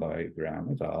paper by Graham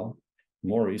et al.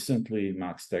 More recently,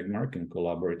 Max Tegmark and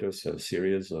collaborators have a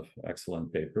series of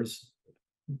excellent papers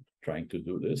trying to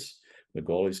do this. The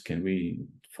goal is, can we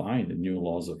find new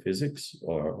laws of physics,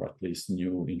 or at least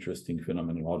new interesting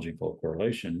phenomenological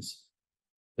correlations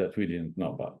that we didn't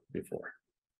know about before?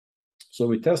 So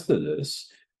we tested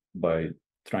this by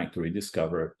trying to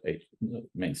rediscover a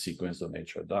main sequence of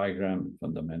HR diagram,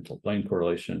 fundamental plane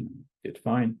correlation, did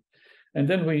fine. And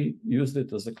then we used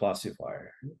it as a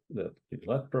classifier that it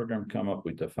let program come up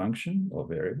with a function of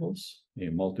variables.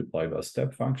 You multiply by a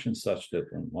step function such that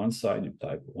on one side you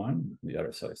type 1, the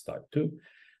other side is type 2.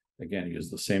 Again, use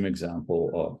the same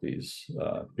example of these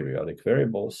periodic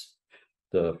variables.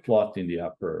 The plot in the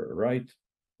upper right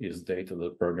is data the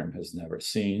program has never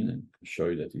seen, and show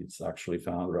you that it's actually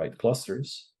found right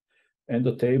clusters. And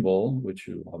the table, which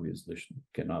you obviously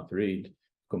cannot read,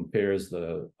 compares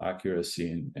the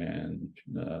accuracy and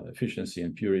efficiency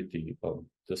and purity of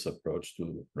this approach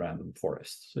to random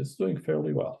forests. So it's doing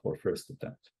fairly well for first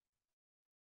attempt.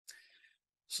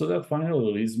 So that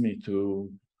finally leads me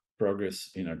to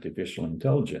progress in artificial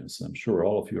intelligence. I'm sure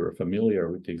all of you are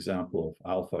familiar with the example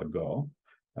of AlphaGo,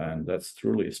 and that's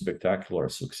truly a spectacular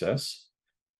success.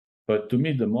 But to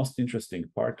me, the most interesting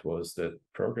part was that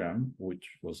program, which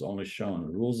was only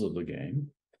shown rules of the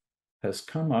game, has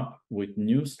come up with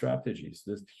new strategies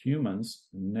that humans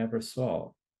never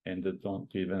saw and that don't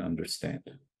even understand.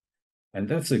 And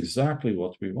that's exactly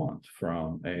what we want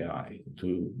from AI,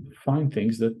 to find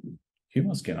things that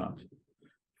humans cannot,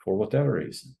 for whatever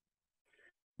reason.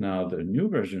 Now, the new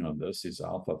version of this is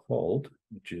AlphaFold,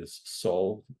 which is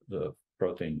solved the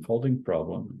protein folding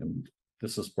problem. And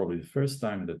this is probably the first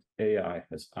time that AI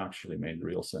has actually made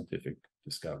real scientific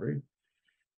discovery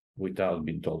without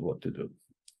being told what to do.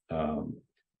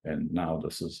 And now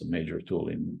this is a major tool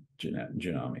in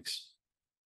genomics.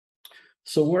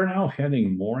 So we're now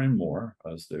heading more and more,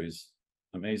 as there is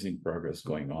amazing progress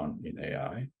going on in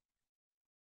AI,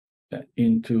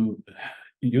 into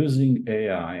using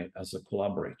AI as a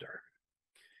collaborator.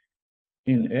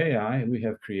 In AI, we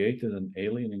have created an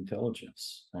alien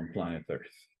intelligence on planet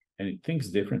Earth, and it thinks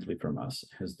differently from us. It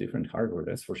has different hardware,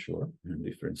 that's for sure, and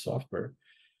different software.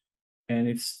 And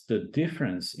it's the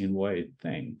difference in way it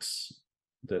thinks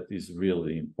that is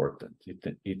really important.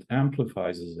 It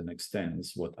amplifies and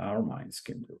extends what our minds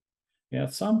can do. And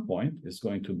at some point, it's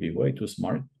going to be way too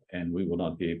smart, and we will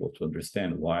not be able to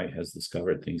understand why it has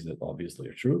discovered things that obviously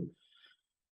are true.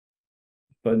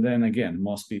 But then again,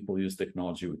 most people use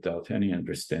technology without any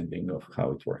understanding of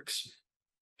how it works.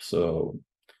 So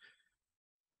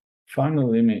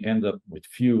finally, let me end up with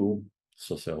few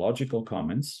sociological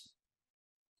comments.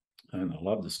 And I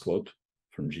love this quote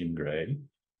from Jim Gray.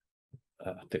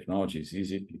 Technology is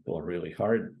easy, people are really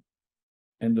hard.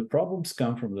 And the problems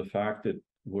come from the fact that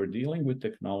we're dealing with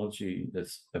technology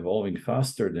that's evolving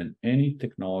faster than any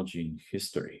technology in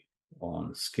history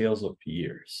on scales of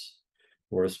years.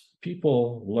 Whereas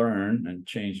people learn and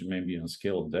change maybe on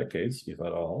scale of decades, if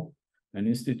at all, an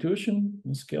institution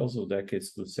on scales of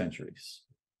decades to centuries.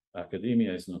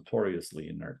 Academia is notoriously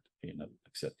inert in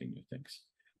accepting new things.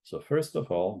 So first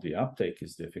of all, the uptake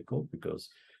is difficult because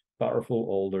powerful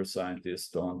older scientists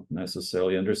don't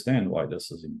necessarily understand why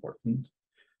this is important.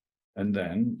 And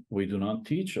then we do not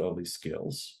teach all these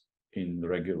skills in the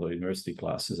regular university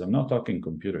classes. I'm not talking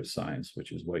computer science,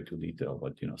 which is way too detailed,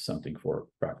 but something for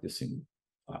practicing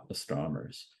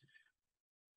astronomers.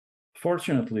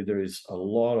 Fortunately, there is a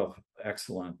lot of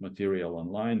excellent material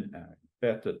online. I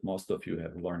bet that most of you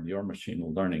have learned your machine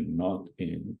learning not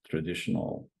in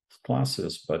traditional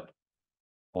classes, but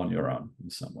on your own in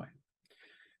some way.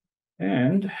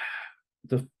 And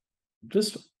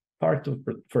this part of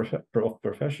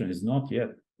profession is not yet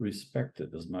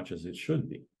respected as much as it should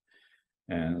be.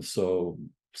 And so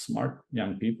smart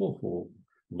young people who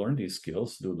learn these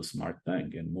skills do the smart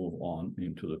thing and move on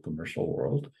into the commercial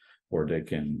world, where they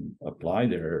can apply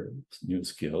their new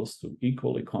skills to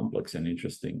equally complex and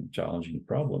interesting, challenging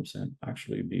problems and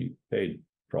actually be paid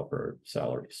proper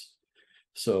salaries.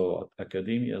 So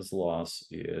academia's loss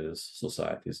is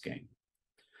society's gain.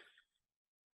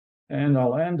 And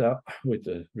I'll end up with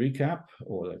a recap.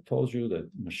 I told you that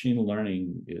machine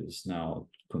learning is now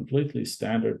a completely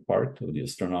standard part of the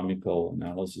astronomical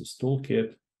analysis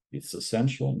toolkit. It's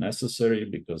essential, necessary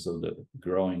because of the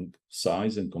growing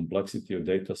size and complexity of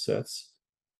data sets.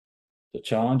 The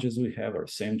challenges we have are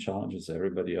same challenges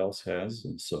everybody else has,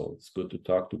 and so it's good to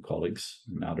talk to colleagues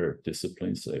in other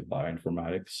disciplines, say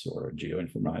bioinformatics or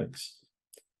geoinformatics.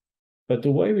 But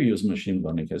the way we use machine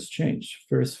learning has changed.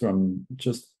 First, from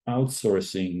just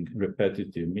outsourcing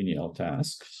repetitive menial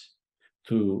tasks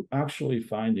to actually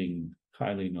finding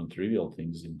highly non-trivial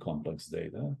things in complex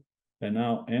data, and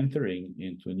now entering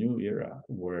into a new era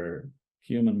where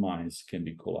human minds can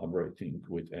be collaborating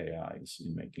with AIs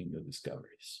in making the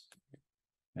discoveries.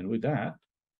 And with that,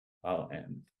 I'll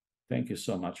end. Thank you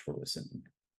so much for listening.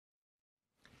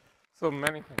 So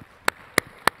many thanks.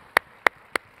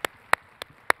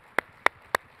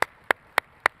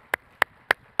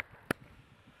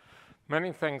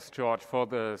 Many thanks, George, for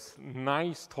this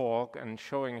nice talk and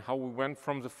showing how we went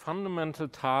from the fundamental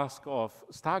task of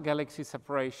star-galaxy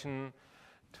separation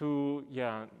to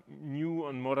new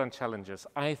and modern challenges.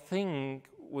 I think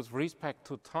with respect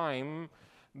to time,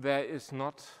 there is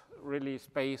not really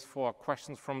space for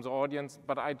questions from the audience,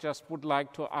 but I just would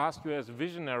like to ask you as a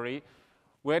visionary,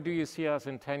 where do you see us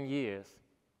in 10 years?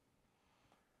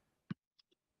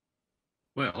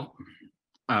 Well,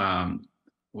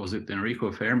 was it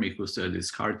Enrico Fermi who said it's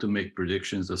hard to make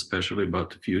predictions, especially about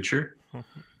the future?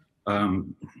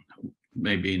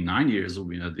 Maybe in 9 years we'll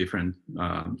be in a different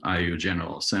IAU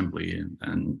General Assembly,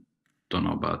 and don't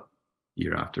know about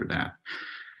year after that.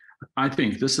 I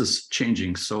think this is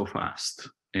changing so fast,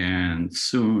 and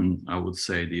soon I would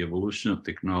say the evolution of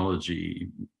technology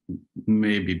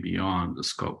may be beyond the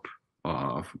scope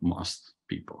of most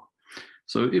people.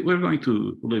 So we're going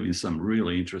to live in some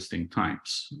really interesting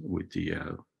times with the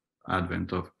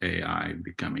advent of AI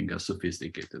becoming as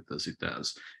sophisticated as it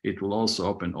does. It will also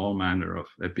open all manner of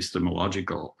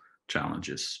epistemological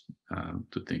challenges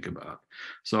to think about.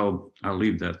 So I'll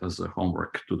leave that as a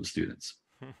homework to the students.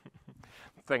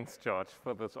 Thanks, George,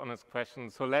 for this honest question.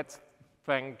 So let's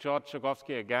thank George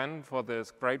Jagowski again for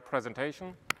this great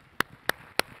presentation.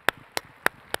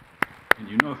 And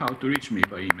you know how to reach me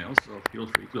by email, so feel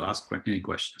free to ask any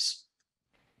questions.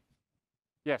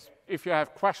 Yes, if you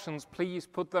have questions, please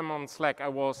put them on Slack. I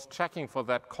was checking for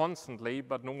that constantly,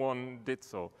 but no one did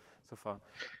so far.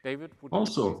 David?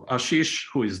 Also, Ashish,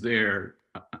 who is there,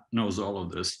 knows all of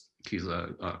this. He's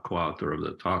a co-author of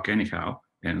the talk anyhow,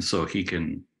 and so he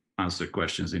can answer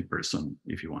questions in person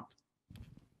if you want.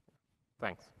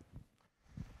 Thanks.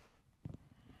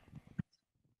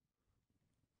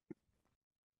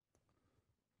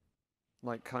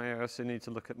 Like Kai, I also need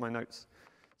to look at my notes.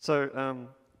 So,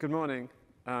 good morning.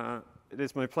 It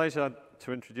is my pleasure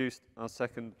to introduce our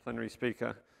second plenary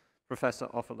speaker, Professor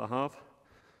Ofer Lahav.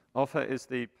 Ofer is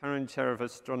the Perrin Chair of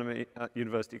Astronomy at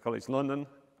University College London.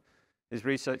 His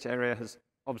research area has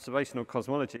observational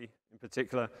cosmology, in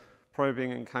particular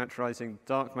probing and characterizing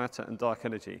dark matter and dark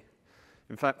energy.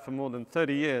 In fact, for more than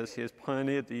 30 years, he has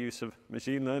pioneered the use of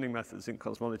machine learning methods in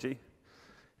cosmology.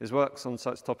 His works on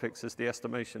such topics as the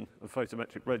estimation of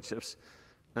photometric redshifts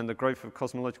and the growth of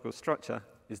cosmological structure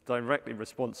is directly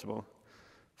responsible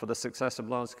for the success of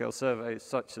large-scale surveys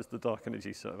such as the Dark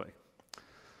Energy Survey.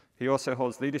 He also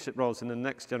holds leadership roles in the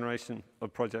next generation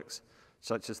of projects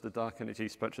such as the Dark Energy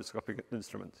Spectroscopic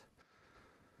Instrument.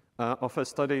 Ofer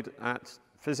studied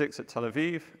physics at Tel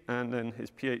Aviv and then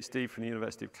his PhD from the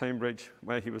University of Cambridge,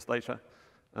 where he was later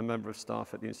a member of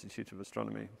staff at the Institute of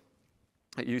Astronomy.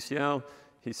 At UCL,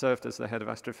 he served as the head of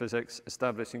astrophysics,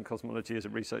 establishing cosmology as a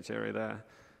research area there,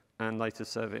 and later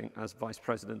serving as vice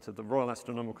president of the Royal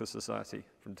Astronomical Society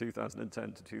from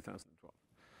 2010 to 2012.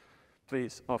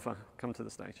 Please, Ofer, come to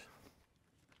the stage.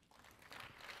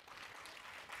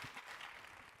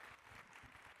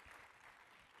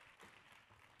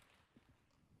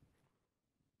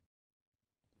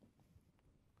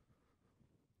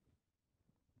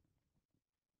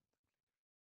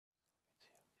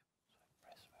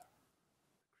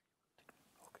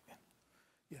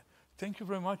 Thank you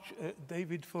very much,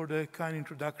 David, for the kind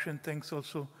introduction. Thanks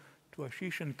also to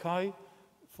Ashish and Kai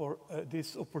for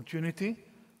this opportunity.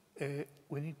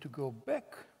 We need to go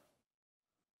back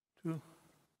to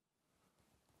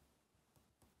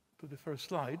the first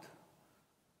slide.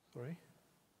 Sorry.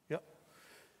 Yeah.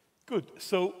 Good.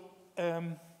 So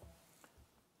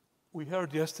we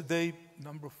heard yesterday a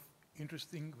number of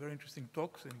very interesting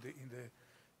talks in the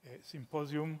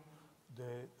symposium,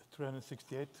 the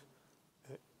 368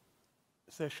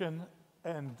 session,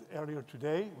 and earlier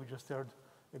today we just heard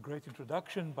a great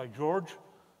introduction by George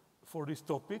for this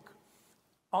topic.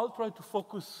 I'll try to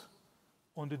focus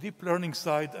on the deep learning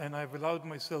side, and I've allowed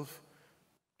myself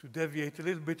to deviate a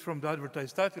little bit from the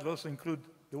advertised title, also include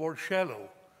the word shallow.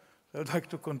 So I'd like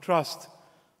to contrast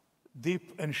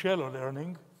deep and shallow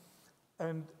learning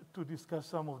and to discuss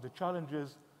some of the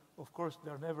challenges Of course,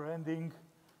 they're never ending.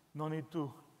 No need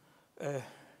to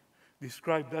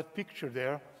describe that picture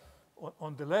there.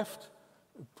 On the left,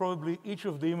 probably each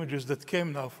of the images that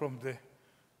came now from the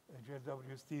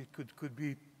JWST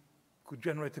could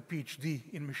generate a PhD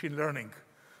in machine learning,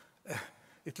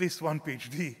 at least one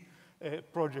PhD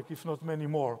project, if not many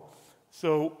more.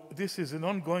 So this is an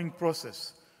ongoing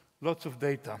process, lots of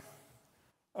data.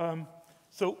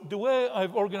 So the way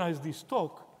I've organized this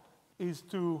talk is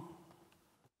to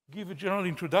give a general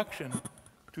introduction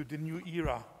to the new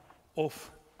era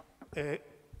of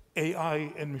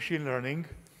AI and machine learning.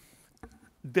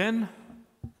 Then,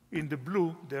 in the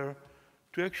blue there,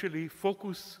 to actually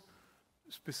focus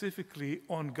specifically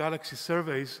on galaxy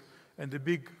surveys and the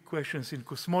big questions in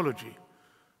cosmology.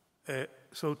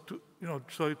 So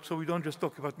we don't just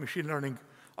talk about machine learning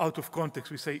out of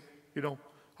context. We say,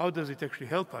 how does it actually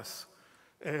help us?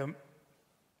 And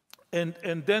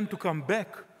then to come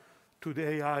back to the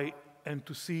AI and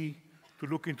to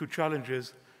look into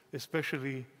challenges,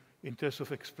 especially in terms of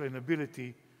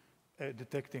explainability,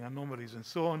 detecting anomalies and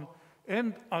so on.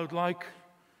 And I would like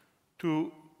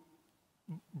to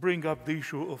bring up the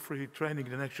issue of really training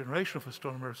the next generation of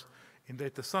astronomers in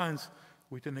data science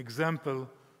with an example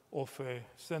of a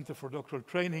Center for Doctoral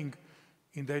Training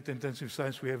in Data-Intensive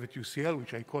Science we have at UCL,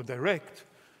 which I co-direct.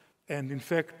 And in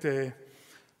fact,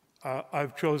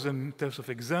 I've chosen, in terms of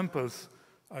examples,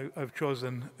 I've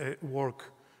chosen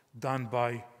work done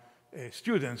by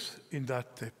students in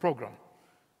that program.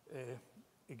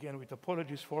 Again, with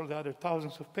apologies for all the other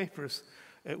thousands of papers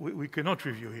we cannot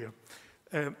review here.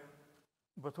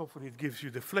 But hopefully it gives you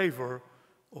the flavor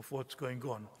of what's going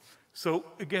on. So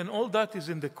again, all that is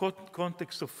in the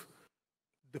context of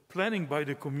the planning by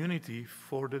the community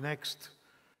for the next,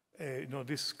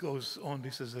 this goes on,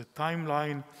 this is a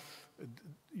timeline,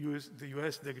 the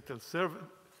US Decadal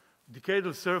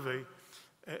Survey,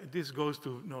 this goes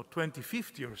to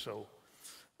 2050 or so.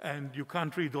 And you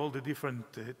can't read all the different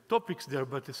topics there,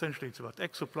 but essentially it's about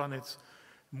exoplanets,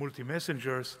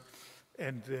 multi-messengers,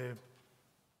 and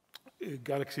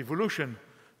galaxy evolution.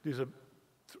 These are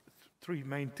three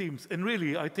main themes. And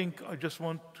really, I think I just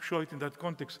want to show it in that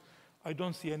context. I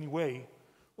don't see any way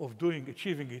of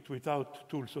achieving it without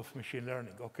tools of machine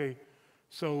learning, okay?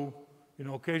 So,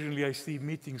 occasionally I see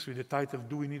meetings with the title,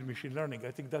 do we need machine learning?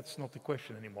 I think that's not the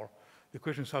question anymore. The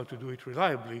question is how to do it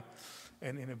reliably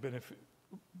and in a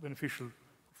beneficial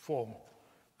form.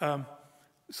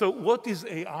 So what is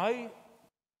AI?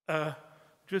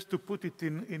 Just to put it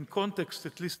in context,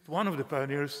 at least one of the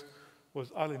pioneers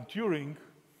was Alan Turing.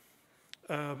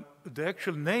 The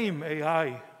actual name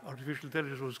AI, artificial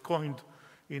intelligence, was coined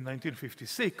in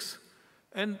 1956.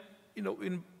 And,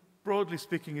 broadly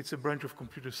speaking, it's a branch of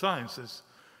computer sciences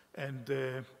and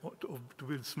to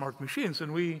build smart machines.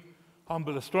 And we,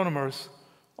 humble astronomers,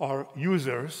 are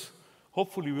users.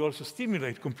 Hopefully, we also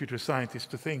stimulate computer scientists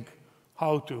to think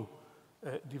how to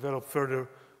develop further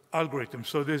algorithms.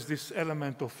 So there's this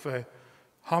element of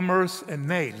hammers and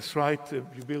nails, right?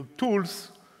 You build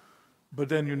tools, but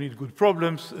then you need good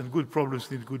problems, and good problems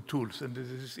need good tools. And there's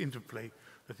this interplay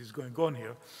that is going on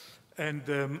here. And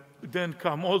then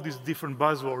come all these different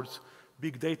buzzwords.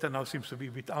 Big data now seems to be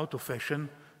a bit out of fashion.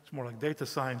 It's more like data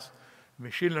science,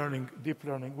 machine learning, deep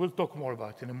learning. We'll talk more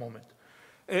about it in a moment.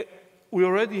 We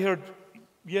already heard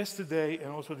yesterday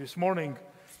and also this morning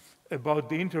about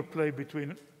the interplay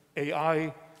between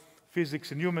AI,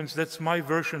 physics, and humans. That's my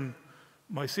version,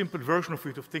 my simple version of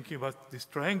it, of thinking about this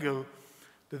triangle,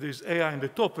 that there's AI in the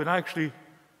top. And I actually,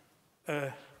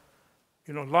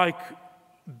 like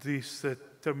this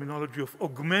terminology of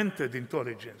augmented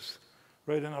intelligence,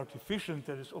 rather than artificial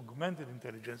intelligence, augmented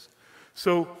intelligence.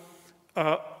 So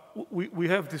we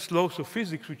have this laws of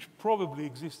physics, which probably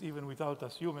exist even without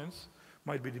us humans.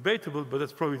 Might be debatable, but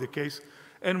that's probably the case.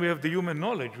 And we have the human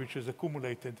knowledge, which is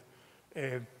accumulated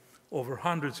over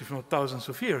hundreds, if not thousands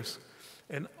of years.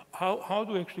 And how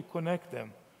do we actually connect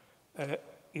them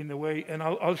in a way? And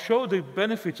I'll show the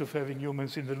benefits of having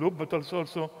humans in the loop, but I'll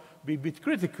also be a bit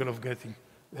critical of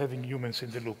having humans in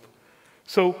the loop.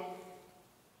 So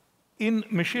in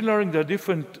machine learning, there are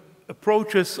different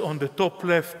approaches. On the top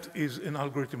left is an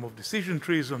algorithm of decision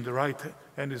trees. On the right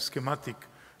hand is schematic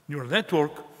neural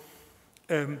network.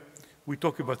 We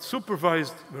talk about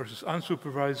supervised versus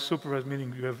unsupervised. Supervised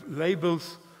meaning you have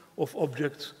labels of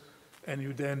objects, and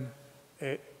you then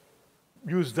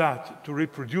use that to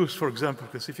reproduce, for example,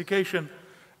 classification.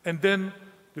 And then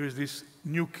there is this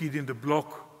new kid in the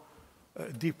block,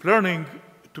 deep learning,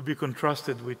 to be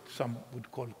contrasted with some would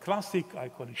call classic. I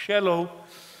call it shallow,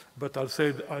 but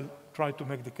I'll try to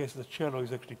make the case that shallow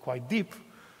is actually quite deep.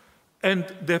 And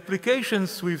the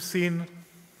applications we've seen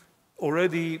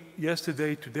already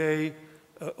yesterday, today,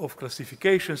 of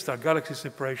classification, star-galaxy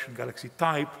separation, galaxy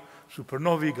type,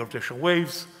 supernovae, gravitational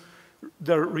waves.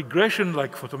 There are regression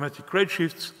like photometric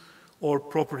redshifts or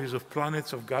properties of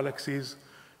planets, of galaxies.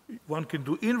 One can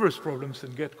do inverse problems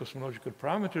and get cosmological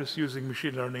parameters using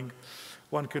machine learning.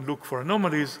 One can look for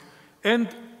anomalies. And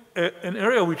an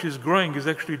area which is growing is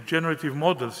actually generative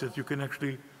models that you can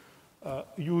actually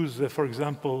use, for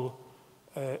example,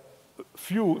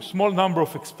 small number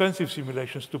of expensive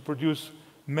simulations to produce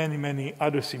many, many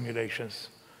other simulations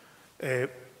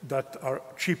that are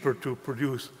cheaper to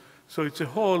produce. So it's a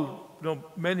whole,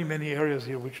 many, many areas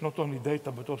here, which not only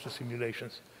data, but also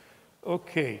simulations.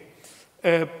 Okay.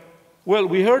 Well,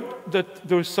 we heard that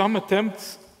there were some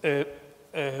attempts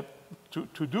to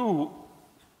do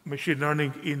machine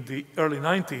learning in the early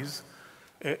 90s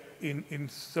in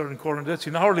certain corner. That's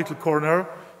in our little corner.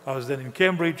 I was then in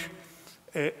Cambridge.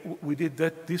 We did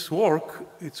this work.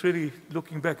 It's really,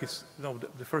 looking back, it's,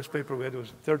 the first paper we had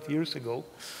was 30 years ago.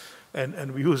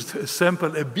 And we used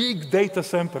a big data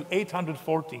sample,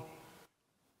 840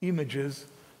 images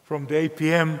from the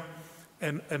APM,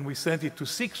 and we sent it to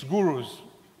 6 gurus.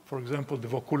 For example, the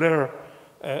Vaucouleurs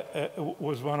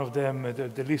was one of them.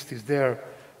 The list is there.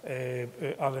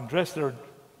 Alan Dressler,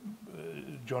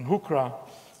 John Hookra,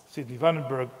 Sidney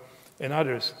Vandenberg, and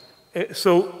others.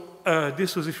 So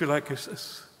this was, if you like, a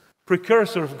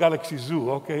precursor of Galaxy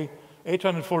Zoo, okay?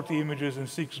 840 images and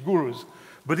 6 gurus.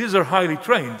 But these are highly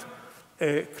trained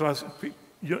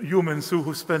humans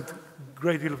who spent a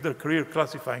great deal of their career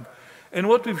classifying. And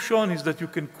what we've shown is that you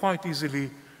can quite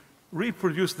easily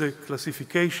reproduce the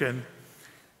classification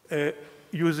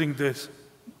using this.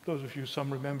 Those of you,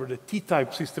 some remember the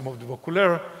T-type system of the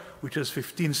Vaucouleurs, which has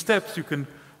 15 steps. You can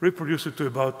reproduce it to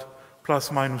about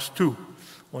 ±2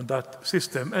 on that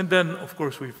system. And then, of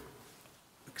course, we've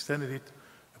extended it,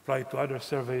 applied it to other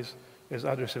surveys, as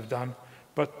others have done.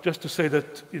 But just to say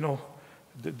that,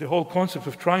 the whole concept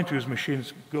of trying to use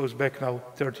machines goes back now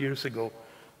 30 years ago,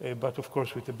 but of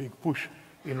course with a big push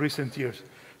in recent years.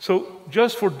 So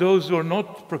just for those who are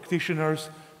not practitioners,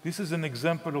 this is an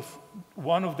example of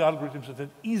one of the algorithms that is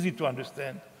easy to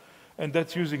understand, and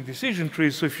that's using decision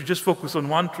trees. So if you just focus on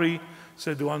one tree,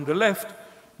 say the one on the left,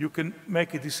 you can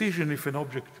make a decision if an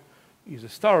object is a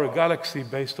star or a galaxy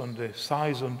based on the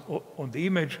size on the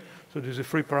image. So there's a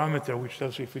free parameter which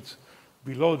tells you if it's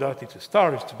below that, it's a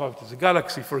star, if it's above, it's a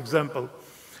galaxy, for example,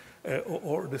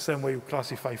 or the same way you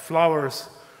classify flowers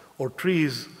or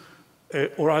trees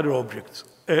or other objects.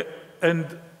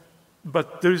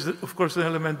 But there is, of course, an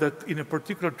element that in a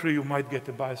particular tree you might get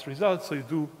a biased result, so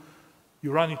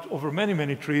you run it over many,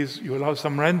 many trees, you allow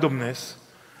some randomness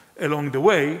along the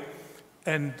way,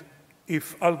 and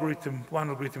if one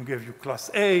algorithm gave you class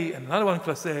A, and another one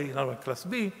class A, another one class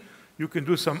B, you can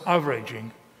do some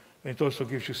averaging. And it also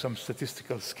gives you some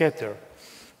statistical scatter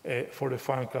for the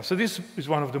final class. So this is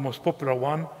one of the most popular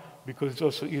one because it's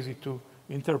also easy to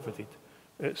interpret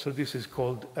it. So this is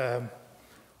called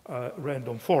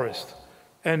random forest.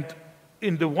 And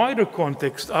in the wider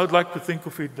context, I would like to think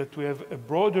of it that we have a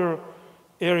broader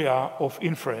area of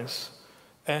inference.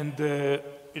 And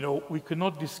we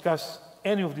cannot discuss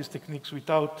any of these techniques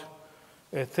without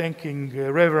thanking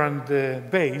Reverend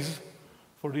Bayes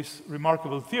for this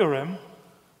remarkable theorem,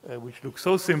 which looks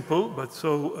so simple but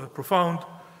so profound,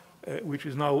 which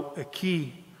is now a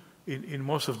key in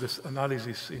most of this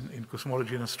analysis in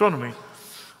cosmology and astronomy,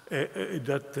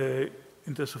 that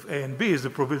in terms of A and B is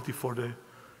the probability for the,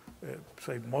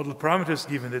 say, model parameters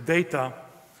given the data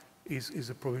is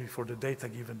a probability for the data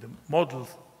given the model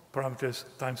parameters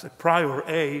times a prior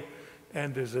A,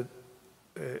 and there's a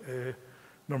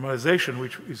normalization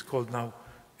which is called now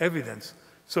evidence.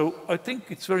 So I think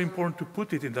it's very important to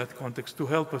put it in that context to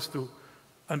help us to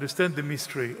understand the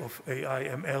mystery of AI,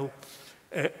 ML,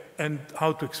 and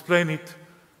how to explain it,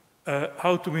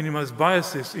 how to minimize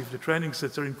biases if the training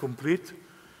sets are incomplete.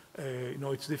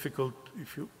 It's difficult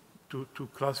to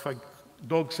classify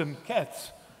dogs and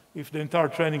cats if the entire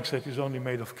training set is only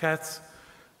made of cats.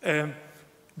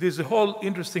 There's a whole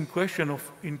interesting question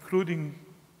of including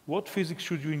what physics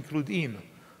should you include in.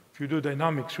 If you do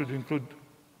dynamics, should you include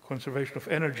conservation of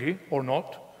energy or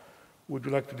not? Would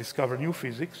you like to discover new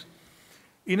physics?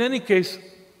 In any case,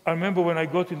 I remember when I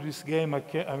got into this game, I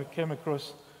came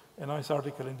across a nice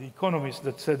article in The Economist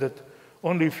that said that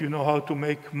only if you know how to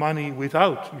make money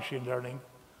without machine learning,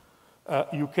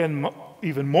 you can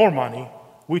even more money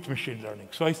with machine learning.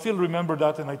 So I still remember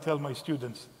that, and I tell my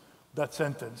students that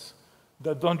sentence,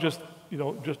 that don't just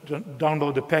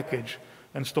download the package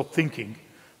and stop thinking,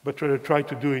 but rather try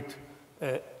to do it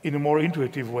in a more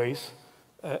intuitive ways,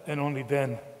 and only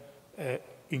then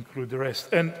include the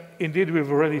rest. And indeed, we've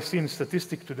already seen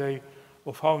statistic today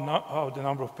of how the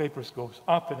number of papers goes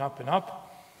up and up and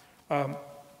up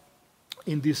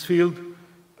in this field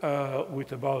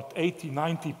with about 80,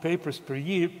 90 papers per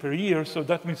year. So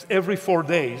that means every 4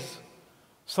 days,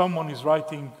 someone is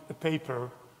writing a paper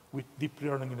with deep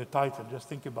learning in the title. Just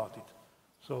think about it.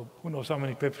 So who knows how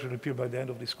many papers will appear by the end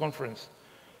of this conference.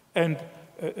 And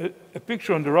a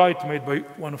picture on the right made by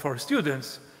one of our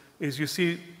students is you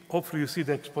see, hopefully you see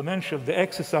the exponential. The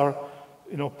x's are,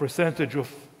 percentage of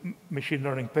machine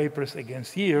learning papers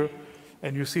against year.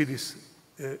 And you see this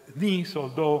niche,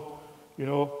 although,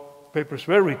 papers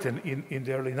were written in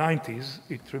the early 90s,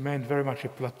 it remained very much a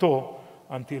plateau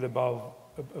until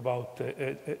about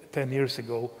 10 years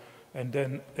ago. And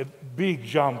then a big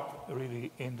jump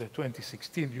really in the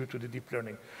 2016 due to the deep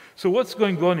learning. So what's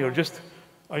going on here?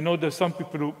 I know there's some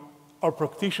people who are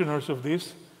practitioners of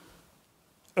this,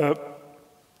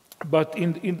 but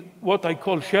in what I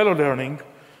call shallow learning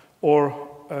or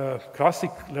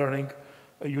classic learning,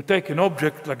 you take an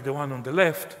object like the one on the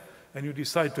left and you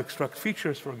decide to extract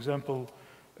features, for example,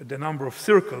 the number of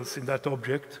circles in that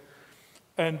object,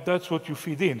 and that's what you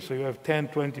feed in. So you have 10,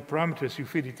 20 parameters, you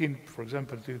feed it in, for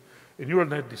example, to a neural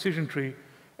net decision tree,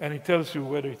 and it tells you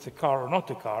whether it's a car or not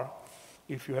a car,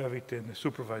 if you have it in a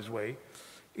supervised way.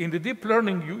 In the deep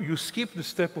learning, you skip the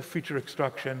step of feature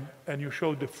extraction and you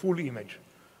show the full image.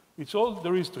 It's all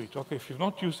there is to it. Okay, if you've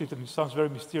not used it and it sounds very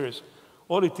mysterious,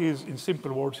 all it is, in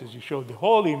simple words, is you show the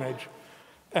whole image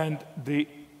and the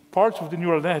parts of the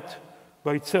neural net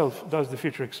by itself does the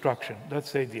feature extraction.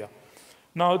 That's the idea.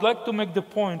 Now, I'd like to make the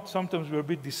point, sometimes we're a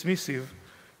bit dismissive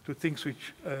to things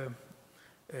which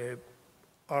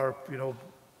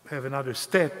have another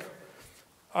step.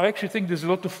 I actually think there's a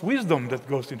lot of wisdom that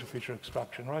goes into feature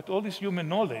extraction, right? All this human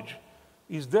knowledge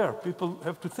is there. People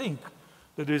have to think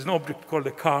that there's an object called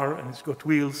a car and it's got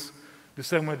wheels, the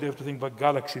same way they have to think about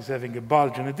galaxies having a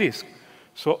bulge and a disk.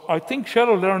 So I think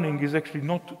shallow learning is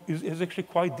actually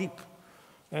quite deep.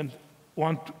 And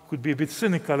one could be a bit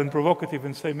cynical and provocative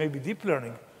and say maybe deep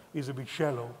learning is a bit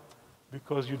shallow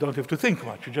because you don't have to think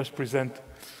much. You just present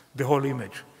the whole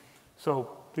image.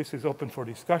 So this is open for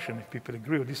discussion if people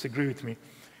agree or disagree with me.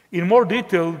 In more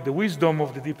detail, the wisdom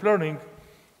of the deep learning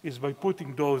is by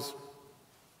putting those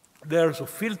layers of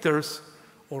filters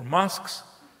or masks.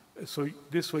 So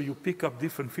this way you pick up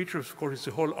different features. Of course, it's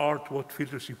a whole art what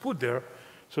filters you put there.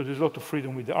 So there's a lot of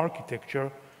freedom with the architecture,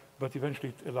 but eventually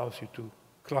it allows you to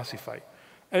classify.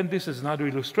 And this is another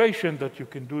illustration that you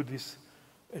can do this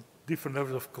at different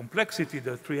levels of complexity.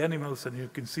 There are 3 animals, and you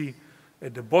can see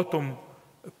at the bottom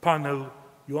panel,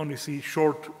 you only see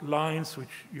short lines,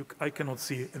 which I cannot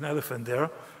see an elephant there.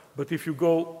 But if you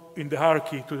go in the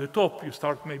hierarchy to the top, you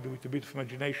start maybe with a bit of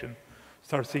imagination,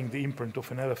 start seeing the imprint of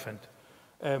an elephant.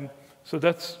 So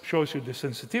that shows you the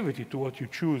sensitivity to what you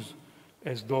choose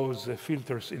as those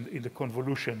filters in the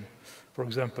convolution, for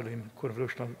example, in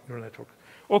convolutional neural network.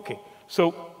 Okay,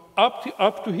 so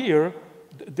up to here,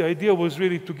 the idea was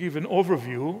really to give an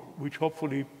overview, which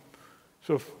hopefully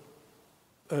sort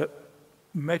of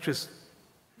matches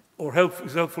or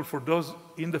is helpful for those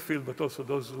in the field, but also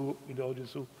those who in the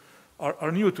audience who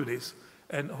are new to this,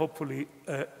 and hopefully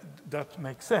that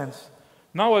makes sense.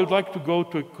 Now I would like to go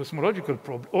to a cosmological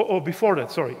problem. Before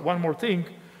that, sorry, one more thing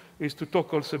is to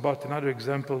talk also about another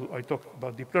example. I talked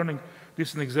about deep learning. This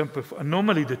is an example of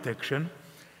anomaly detection,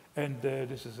 and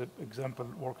this is an example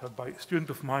worked out by a student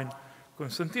of mine,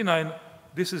 Konstantina, and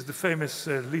this is the famous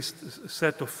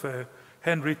set of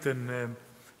handwritten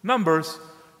numbers,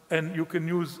 and you can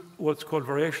use what's called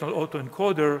variational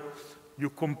autoencoder. You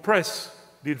compress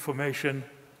the information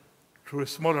through a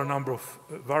smaller number of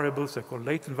variables, they're called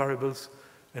latent variables,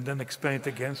 and then explain it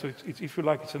again. So if you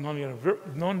like, it's a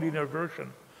nonlinear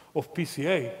version of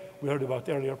PCA. We heard about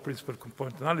earlier principal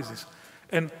component analysis.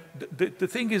 And the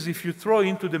thing is, if you throw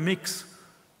into the mix,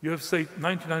 you have, say,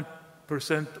 99%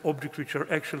 objects which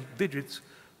are actual digits,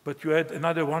 but you add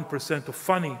another 1% of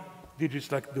funny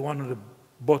digits like the one on the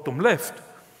bottom left.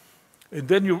 And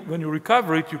then when you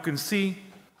recover it, you can see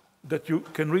that you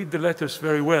can read the letters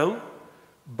very well,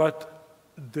 but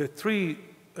the 3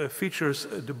 features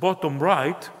at the bottom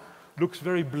right looks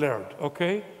very blurred,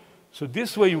 okay? So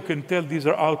this way you can tell these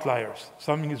are outliers.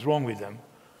 Something is wrong with them.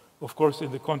 Of course,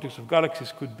 in the context of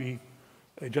galaxies, could be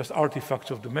just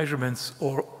artifacts of the measurements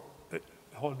or a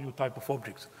whole new type of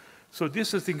objects. So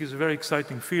this, I think, is a very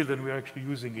exciting field, and we're actually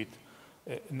using it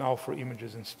now for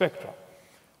images and spectra.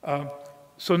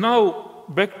 So now,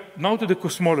 back to the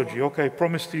cosmology. Okay, I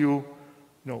promised you,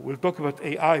 we'll talk about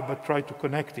AI, but try to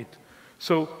connect it.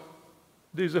 So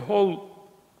there's a whole,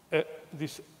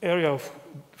 this area of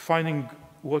finding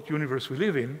what universe we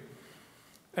live in.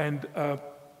 And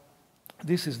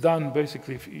this is done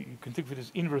basically, if you can think of it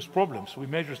as inverse problems. We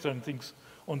measure certain things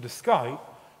on the sky,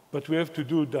 but we have to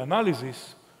do the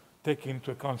analysis, taking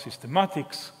into account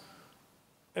systematics,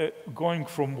 going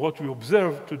from what we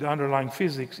observe to the underlying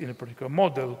physics in a particular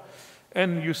model.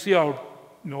 And you see our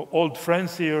old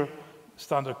friends here,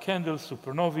 standard candles,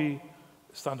 supernovae,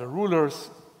 standard rulers,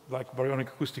 like baryonic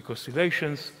acoustic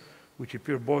oscillations, which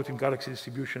appear both in galaxy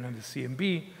distribution and the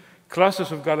CMB.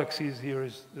 Clusters of galaxies, here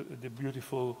is the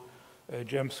beautiful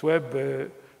James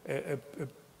Webb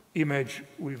image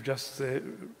we've just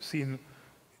seen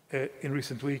in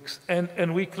recent weeks.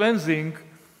 And weak lensing,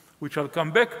 which I'll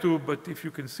come back to, but if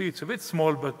you can see, it's a bit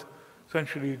small, but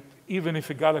essentially, even if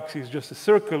a galaxy is just a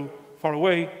circle far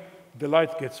away, the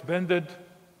light gets bended,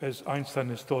 as Einstein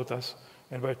has taught us,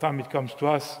 and by the time it comes to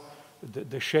us,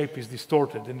 the shape is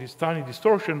distorted. And this tiny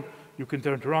distortion, you can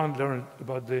turn it around, learn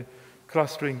about the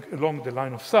clustering along the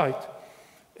line of sight,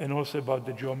 and also about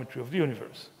the geometry of the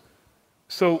universe.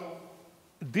 So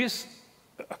this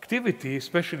activity,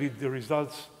 especially the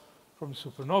results from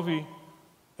supernovae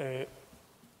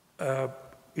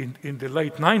in the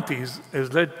late 90s,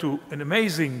 has led to an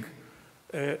amazing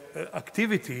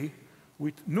activity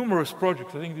with numerous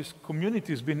projects. I think this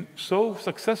community has been so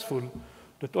successful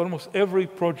that almost every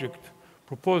project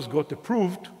proposed got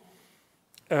approved.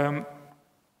 And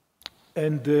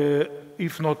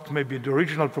if not, maybe the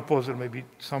original proposal, maybe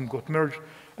some got merged.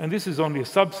 And this is only a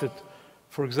subset.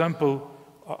 For example,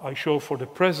 I show for the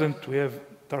present, we have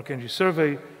Dark Energy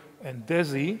Survey and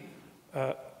DESI.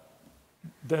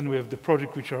 Then we have the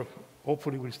project which are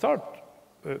hopefully will start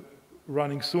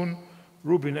running soon.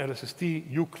 Rubin,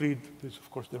 LSST, Euclid, there's of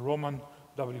course the Roman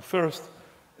W1st.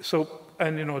 So,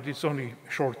 and it's only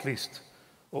a short list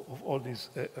of all these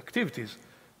activities.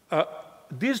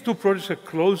 These two projects are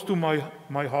close to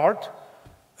my heart.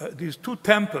 These two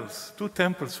temples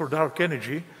for dark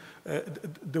energy.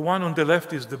 The one on the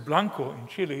left is the Blanco in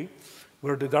Chile,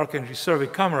 where the Dark Energy Survey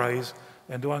camera is,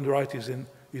 and the one on the right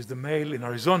is the Mail in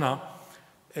Arizona.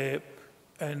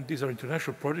 And these are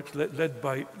international projects led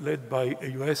by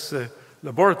US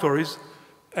laboratories,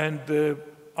 and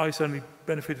I certainly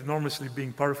benefit enormously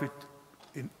being part of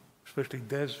it, especially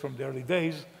DES from the early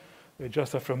days.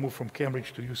 Just after I moved from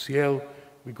Cambridge to UCL,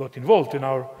 we got involved, and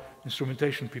our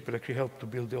instrumentation people actually helped to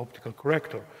build the optical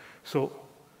corrector. So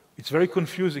it's very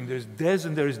confusing. There's DES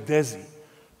and there is DESI.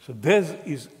 So DES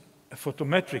is a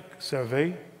photometric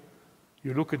survey.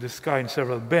 You look at the sky in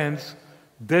several bands.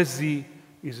 DESI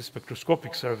is a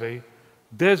spectroscopic survey.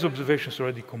 DES observation is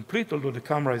already complete, although the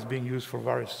camera is being used for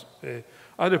various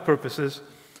other purposes.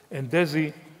 And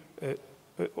DESI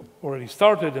already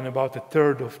started, and about a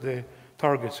third of the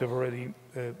targets have already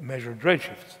measured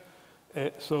redshifts.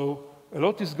 So a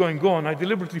lot is going on. I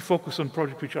deliberately focus on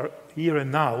projects which are here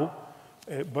and now,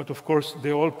 but of course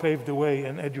they all pave the way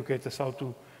and educate us how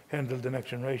to handle the next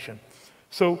generation.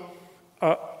 So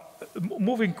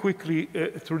moving quickly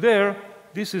through there,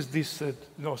 this is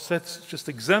sets just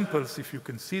examples, if you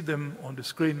can see them on the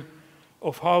screen,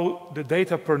 of how the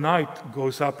data per night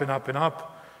goes up and up and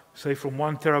up, say from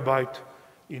 1 terabyte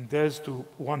in DES to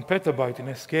 1 petabyte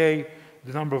in SK,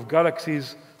 the number of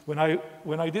galaxies. When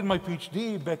I did my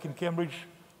PhD back in Cambridge,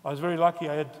 I was very lucky.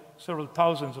 I had several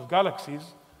thousands of galaxies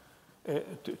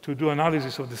to do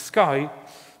analysis of the sky,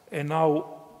 and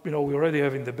now we already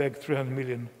have in the bag 300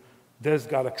 million DES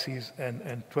galaxies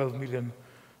and 12 million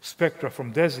spectra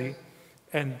from DESI,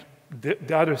 and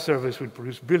the other surveys will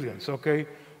produce billions, okay?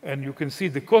 And you can see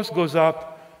the cost goes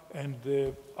up, and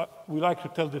we like to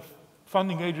tell the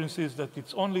funding agencies that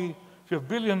it's only, if you have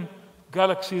billion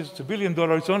galaxies, it's $1 billion,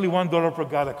 it's only $1 per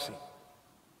galaxy.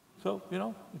 So,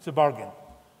 it's a bargain.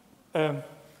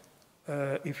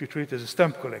 If you treat it as a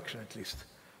stamp collection, at least.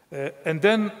 And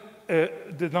then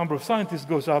the number of scientists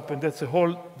goes up, and that's a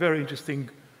whole very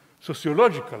interesting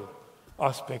sociological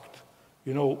aspect.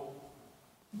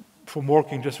 From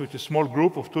working just with a small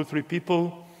group of 2 or 3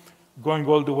 people, going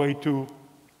all the way to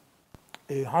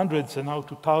hundreds and now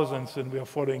to thousands, and we are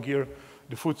following here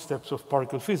the footsteps of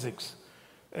particle physics.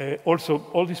 Also,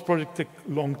 all these projects take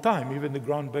a long time. Even the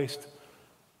ground-based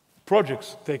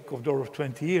projects take of the order of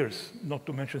 20 years, not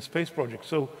to mention space projects.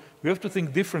 So we have to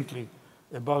think differently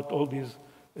about all these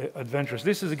adventures.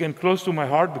 This is, again, close to my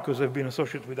heart because I've been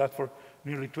associated with that for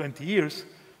nearly 20 years.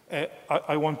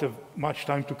 I won't have much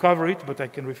time to cover it, but I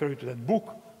can refer you to that book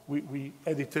we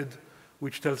edited,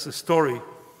 which tells the story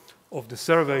of the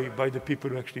survey by the people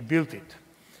who actually built it.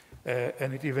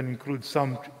 And it even includes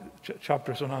some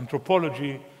chapters on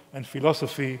anthropology and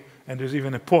philosophy, and there's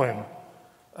even a poem.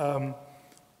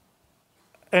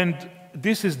 And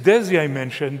this is DESI I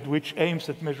mentioned, which aims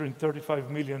at measuring 35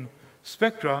 million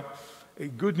spectra.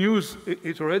 Good news,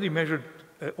 it already measured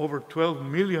over 12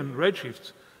 million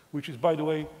redshifts, which is, by the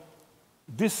way,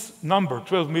 this number,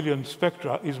 12 million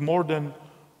spectra, is more than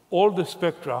all the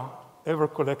spectra ever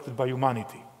collected by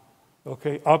humanity,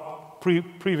 okay,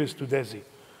 previous to DESI.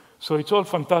 So it's all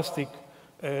fantastic.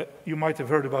 You might have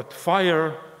heard about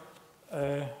fire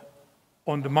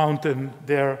on the mountain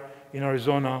there in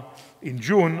Arizona in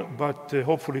June, but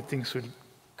hopefully things will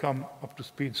come up to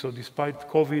speed. So despite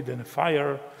COVID and a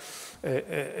fire,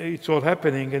 it's all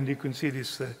happening, and you can see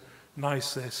this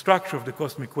nice structure of the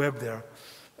cosmic web there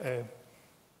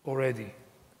already.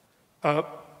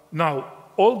 Now,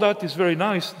 all that is very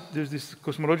nice. There's this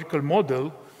cosmological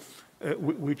model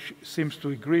which seems to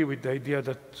agree with the idea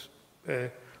that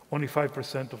only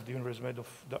 5% of the universe is made of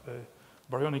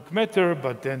baryonic matter,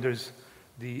 but then there's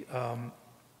the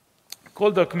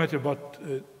cold dark matter, about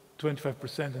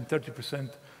 25% and 30%,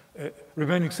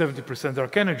 remaining 70%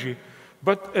 dark energy.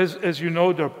 But as you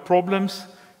know, there are problems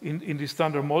in the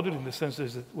standard model, in the sense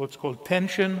there's what's called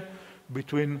tension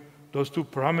between those two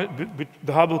parameters,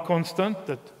 the Hubble constant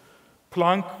that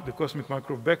Planck, the cosmic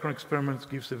microwave background experiment,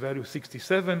 gives a value of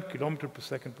 67 kilometers per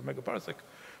second per megaparsec,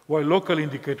 while local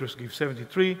indicators give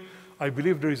 73. I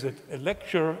believe there is a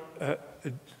lecture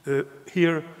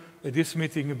here at this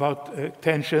meeting about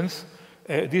tensions.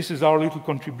 This is our little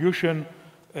contribution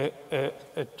in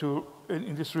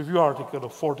this review article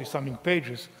of 40-something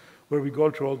pages, where we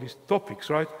go through all these topics,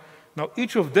 right? Now,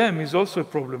 each of them is also a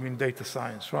problem in data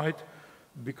science, right?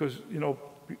 Because, you know,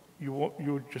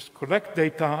 you just collect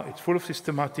data, it's full of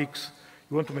systematics,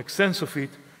 you want to make sense of it,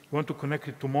 you want to connect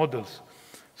it to models.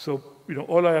 So, you know,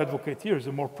 all I advocate here is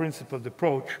a more principled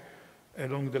approach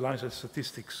along the lines of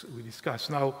statistics we discussed.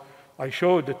 Now, I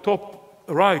show at the top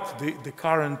right the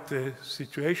current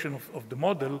situation of the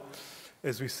model.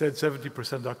 As we said,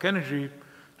 70% dark energy,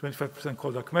 25%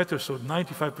 cold dark matter, so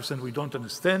 95% we don't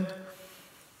understand.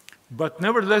 But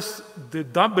nevertheless, the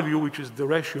W, which is the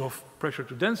ratio of pressure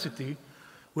to density,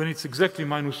 when it's exactly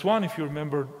 -1, if you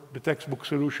remember the textbook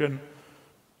solution,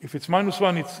 if it's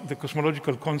 -1, it's the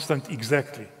cosmological constant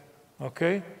exactly,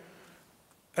 okay?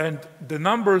 And the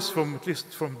numbers from, at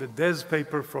least from the DES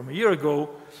paper from a year ago,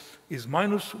 is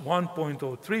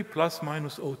 -1.03 plus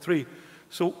 -0.3.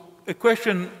 So a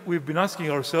question we've been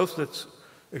asking ourselves, that's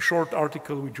a short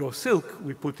article with Joe Silk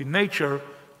we put in Nature,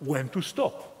 when to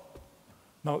stop.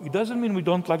 Now, it doesn't mean we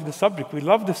don't like the subject, we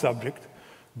love the subject,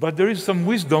 but there is some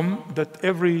wisdom that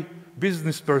every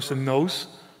business person knows.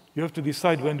 You have to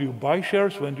decide, when do you buy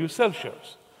shares, when do you sell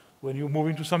shares, when you move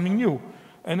into something new.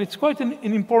 And it's quite an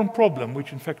important problem,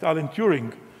 which in fact Alan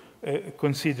Turing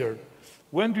considered.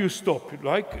 When do you stop,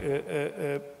 like?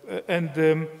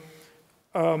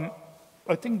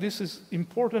 I think this is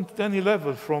important at any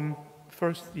level, from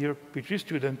first-year PhD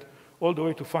student all the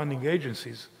way to funding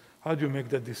agencies. How do you make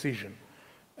that decision?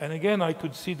 And again, I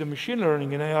could see the machine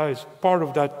learning and AI as part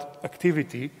of that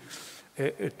activity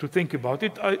to think about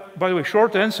it. By the way,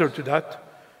 short answer to that,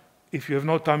 if you have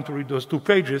no time to read those 2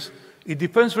 pages, it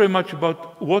depends very much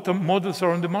about what models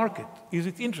are on the market. Is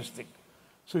it interesting?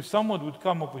 So if someone would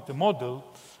come up with a model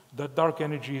that dark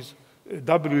energy is,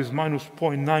 W is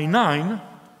 -0.99,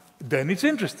 then it's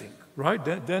interesting, right?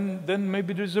 Then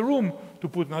maybe there's a room to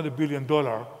put another $1 billion,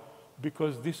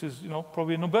 because this is, you know,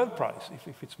 probably a Nobel Prize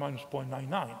if it's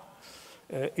 -0.99.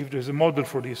 If there's a model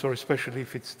for this, or especially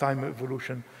if it's time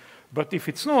evolution. But if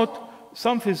it's not,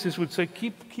 some physicists would say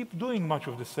keep doing much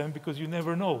of the same, because you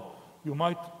never know. You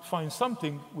might find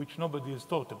something which nobody has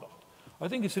thought about. I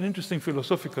think it's an interesting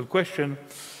philosophical question,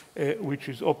 which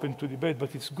is open to debate,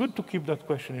 but it's good to keep that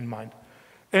question in mind.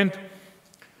 And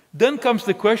then comes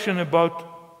the question about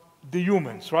the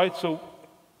humans, right? So,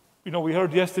 you know, we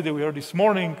heard yesterday, we heard this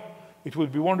morning, it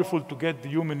would be wonderful to get the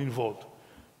human involved.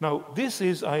 Now, this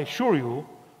is, I assure you,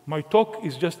 my talk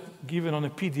is just given on a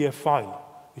PDF file.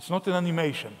 It's not an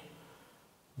animation.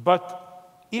 But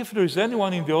if there is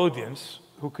anyone in the audience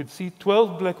who could see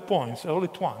 12 black points all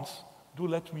at once, do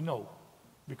let me know.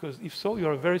 Because if so,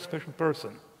 you're a very special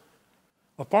person.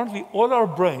 Apparently, all our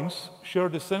brains share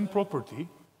the same property,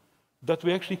 that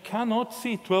we actually cannot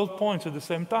see 12 points at the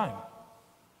same time.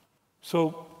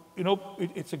 So, you know,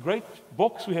 it's a great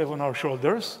box we have on our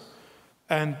shoulders,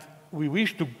 and we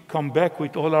wish to come back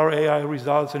with all our AI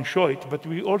results and show it, but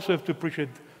we also have to appreciate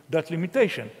that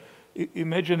limitation.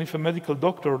 Imagine if a medical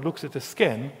doctor looks at a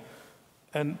scan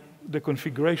and the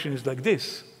configuration is like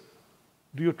this.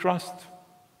 Do you trust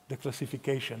the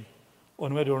classification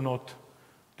on whether or not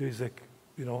there is a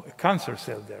cancer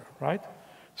cell there, right?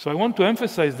 So I want to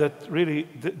emphasize that really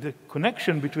the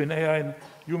connection between AI and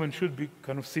human should be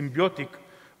kind of symbiotic,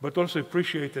 but also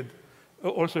appreciating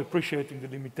the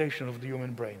limitation of the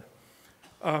human brain.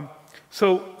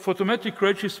 So photometric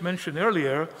redshift mentioned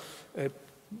earlier,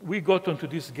 we got onto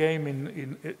this game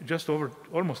in just over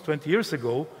almost 20 years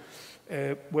ago,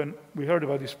 when we heard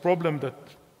about this problem that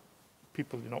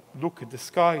people, look at the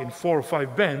sky in 4 or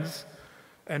 5 bands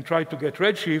and try to get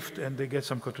redshift, and they get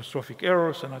some catastrophic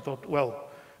errors. And I thought, well,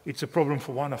 it's a problem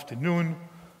for one afternoon.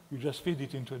 You just feed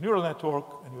it into a neural network,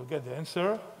 and you'll get the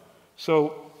answer.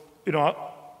 So,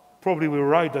 probably we were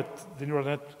right that the neural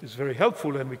net is very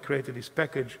helpful, and we created this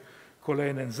package called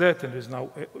ANNZ, and there's now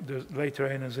later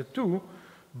ANNZ2,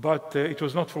 but it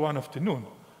was not for one afternoon.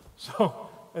 So,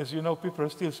 as you know, people are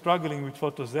still struggling with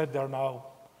PhotoZ. There are now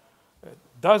a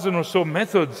dozen or so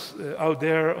methods out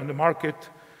there on the market,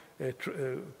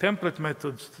 template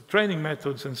methods, training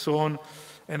methods, and so on.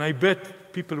 And I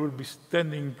bet people will be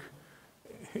standing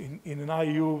in an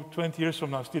IU 20 years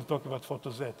from now still talking about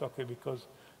PhotoZ, okay, because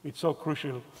it's so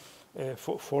crucial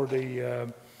for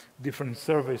the different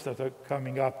surveys that are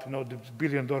coming up, the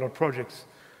billion-dollar projects.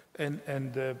 And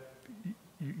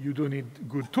you do need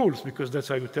good tools, because that's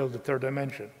how you tell the third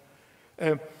dimension.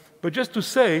 But just to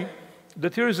say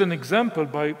that here is an example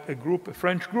by a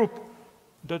French group,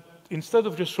 that instead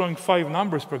of just showing 5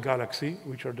 numbers per galaxy,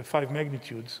 which are the 5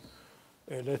 magnitudes,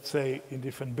 let's say in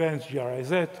different bands,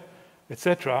 GRIZ,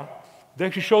 etc., they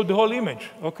actually showed the whole image.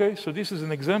 Okay, so this is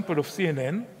an example of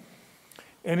CNN.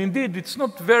 And indeed, it's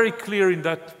not very clear in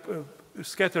that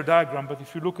scatter diagram, but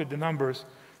if you look at the numbers,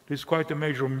 there's quite a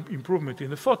major improvement in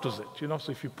the PhotoZ.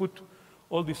 So if you put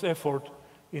all this effort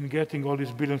in getting all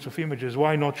these billions of images,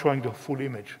 why not showing the full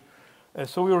image?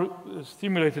 So we were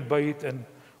stimulated by it, and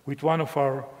with one of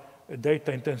our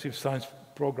data-intensive science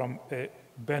program,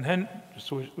 Ben Hen,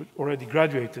 so already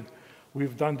graduated,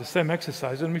 we've done the same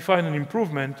exercise, and we find an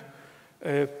improvement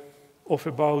of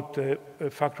about a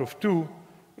factor of 2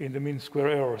 in the mean square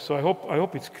error. So I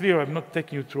hope it's clear. I'm not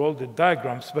taking you through all the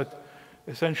diagrams, but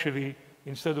essentially,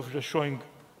 instead of just showing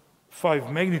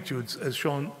 5 magnitudes as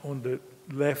shown on the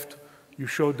left, you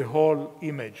show the whole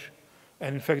image.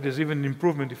 And in fact, there's even an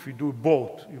improvement if you do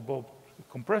both. You both the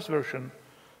compressed version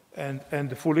and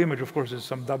the full image. Of course, there's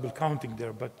some double counting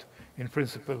there, but in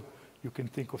principle, you can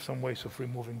think of some ways of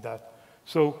removing that.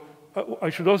 So I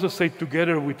should also say,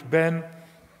 together with Ben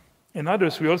and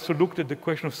others, we also looked at the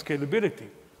question of scalability.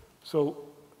 So,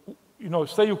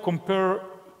 say you compare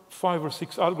 5 or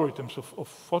 6 algorithms of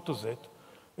PhotoZ,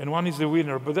 and one is the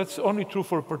winner, but that's only true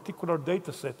for a particular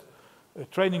data set, a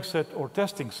training set or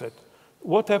testing set.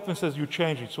 What happens as you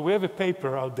change it? So we have a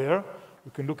paper out there,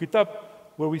 you can look it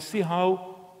up, where we see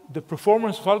how the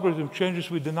performance of algorithm changes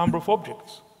with the number of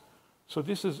objects. So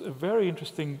this is a very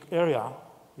interesting area.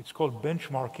 It's called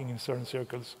benchmarking in certain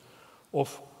circles,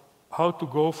 of how to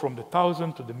go from the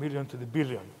 1,000 to the million to the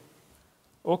billion.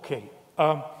 Okay.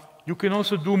 You can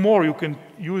also do more. You can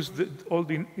use all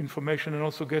the information and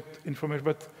also get information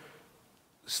about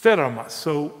stellar mass.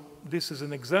 So this is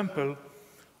an example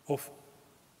of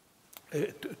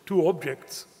 2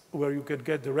 objects where you can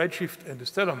get the redshift and the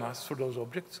stellar mass for those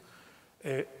objects,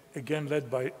 again led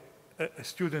by a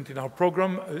student in our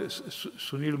program,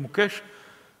 Sunil Mukesh.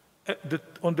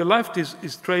 On the left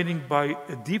is training by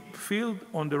a deep field.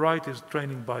 On the right is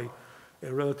training by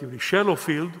a relatively shallow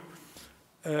field.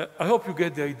 I hope you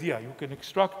get the idea. You can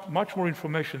extract much more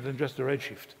information than just the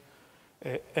redshift.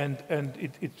 And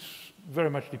it very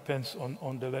much depends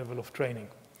on the level of training.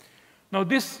 Now,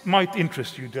 this might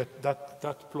interest you,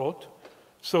 that plot.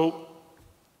 So,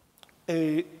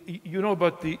 you know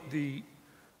about the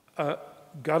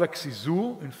Galaxy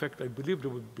Zoo. In fact, I believe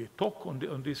there will be a talk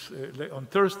on this on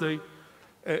Thursday.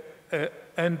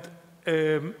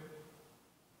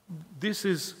 This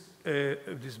is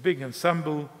this big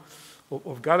ensemble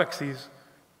of galaxies,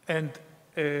 and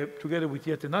together with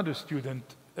yet another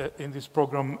student in this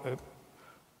program,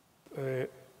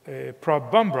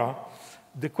 Prab Bambra,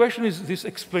 the question is this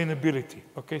explainability.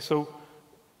 Okay, so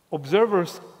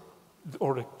observers,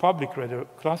 or the public rather,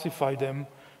 classify them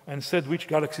and said which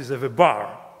galaxies have a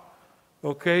bar.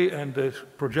 Okay, and the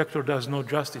projector does no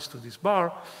justice to this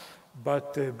bar,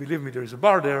 but believe me, there is a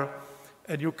bar there,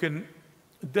 and you can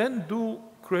then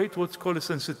create what's called a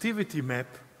sensitivity map,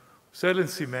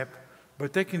 saliency map, by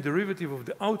taking derivative of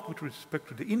the output with respect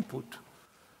to the input.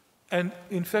 And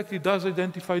in fact, it does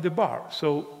identify the bar.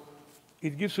 So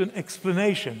it gives you an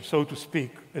explanation, so to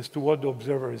speak, as to what the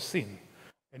observer has seen.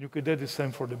 And you can do the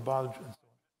same for the bulge and so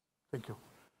on. Thank you.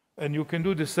 And you can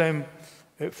do the same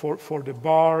for the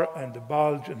bar and the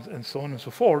bulge and so on and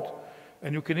so forth.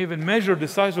 And you can even measure the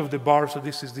size of the bar. So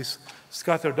this is this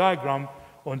scatter diagram.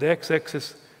 On the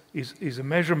x-axis is a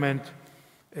measurement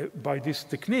by this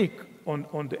technique.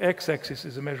 On the x-axis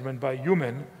is a measurement by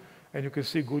human, and you can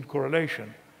see good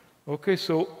correlation. Okay,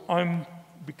 so I'm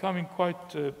becoming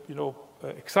quite,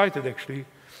 excited actually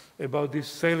about these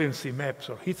saliency maps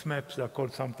or heat maps, they're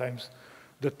called sometimes,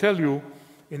 that tell you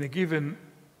in a given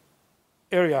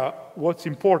area what's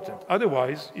important.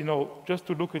 Otherwise, just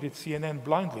to look at it CNN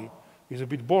blindly is a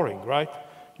bit boring, right?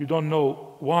 You don't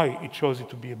know why it shows it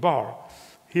to be a bar.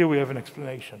 Here we have an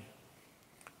explanation.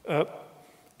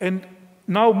 And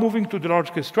now moving to the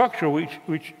large-scale structure,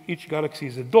 which each galaxy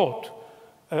is a dot,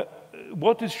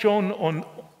 what is shown on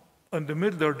the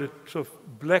middle are the sort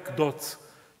of black dots.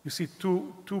 You see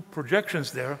two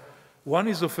projections there. One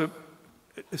is of a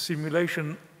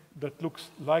simulation that looks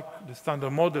like the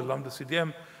standard model on the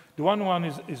CDM. The one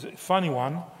is a funny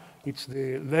one. It's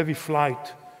the Levy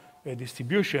flight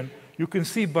distribution. You can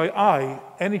see by eye,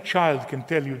 any child can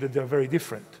tell you that they're very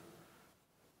different.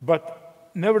 But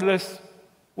nevertheless,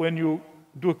 when you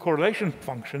do a correlation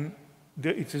function,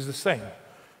 it is the same.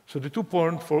 So the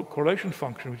 2-point for correlation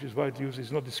function, which is widely used,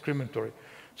 is not discriminatory.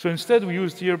 So instead, we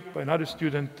used here by another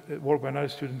student, work by another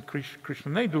student,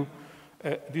 Krishna Naidu,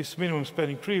 this minimum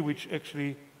spanning tree, which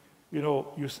actually, you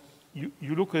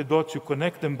look at the dots, you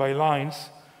connect them by lines,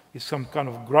 is some kind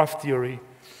of graph theory,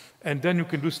 and then you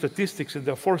can do statistics, and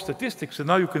there are 4 statistics, and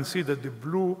now you can see that the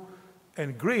blue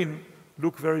and green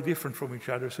look very different from each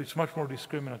other, so it's much more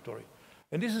discriminatory.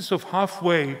 And this is sort of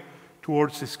halfway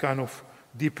towards this kind of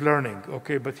deep learning,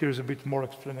 okay, but here's a bit more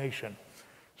explanation.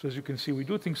 So as you can see, we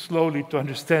do things slowly to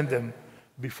understand them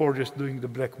before just doing the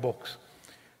black box.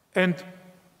 And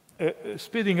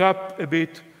speeding up a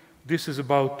bit, this is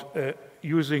about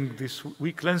using this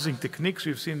weak lensing techniques.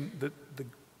 You've seen the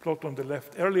plot on the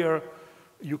left earlier.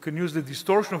 You can use the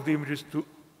distortion of the images to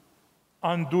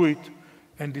undo it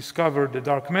and discover the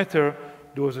dark matter.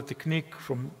 There was a technique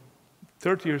from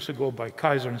 30 years ago by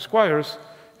Kaiser and Squires.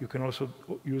 You can also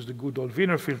use the good old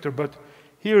Wiener filter, but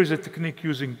here is a technique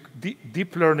using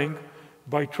deep learning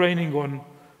by training on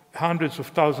hundreds of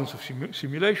thousands of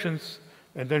simulations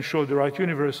and then show the right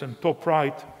universe, and top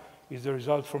right is the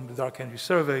result from the dark energy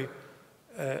survey,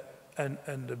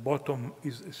 and the bottom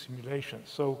is a simulation.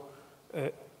 So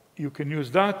you can use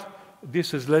that.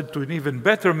 This has led to an even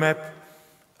better map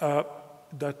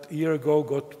that a year ago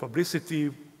got publicity.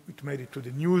 It made it to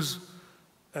the news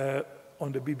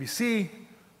on the BBC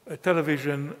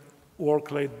television,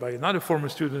 work led by another former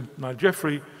student, Niall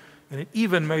Jeffrey, and it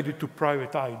even made it to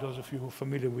Private Eye, those of you who are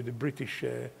familiar with the British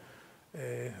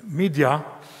media.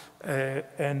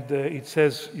 And it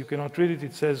says, you cannot read it,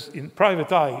 it says in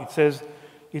Private Eye, it says,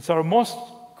 it's our most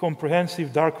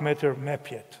comprehensive dark matter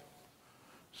map yet.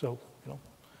 So,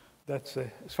 that's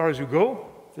as far as you go,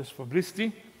 there's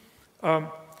publicity.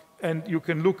 And you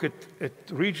can look at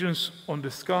regions on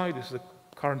the sky. This is the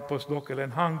current postdoc,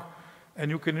 Ellen Hung,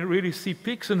 and you can really see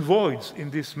peaks and voids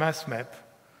in this mass map,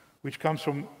 which comes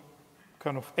from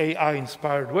kind of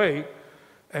AI-inspired way.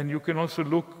 And you can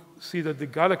also see that the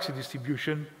galaxy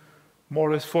distribution more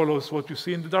or less follows what you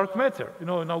see in the dark matter.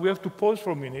 Now we have to pause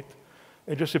for a minute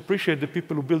and just appreciate the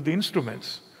people who build the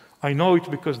instruments. I know it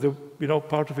because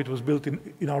part of it was built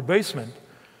in our basement.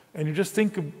 And you just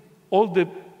think of all the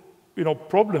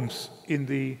problems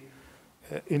in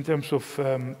terms of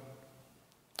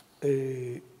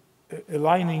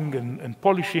aligning and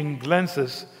polishing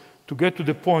lenses to get to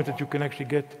the point that you can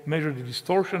actually measure the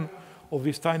distortion of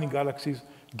these tiny galaxies,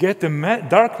 get a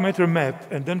dark matter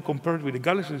map, and then compare it with the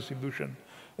galaxy distribution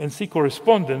and see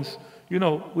correspondence.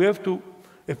 We have to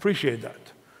appreciate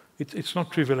that. It's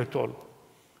not trivial at all.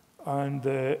 And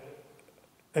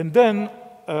then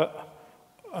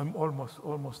I'm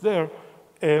almost there.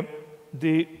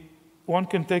 One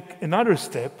can take another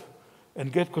step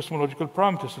and get cosmological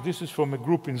parameters. So this is from a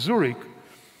group in Zurich.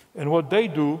 And what they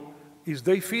do is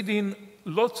they feed in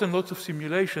lots and lots of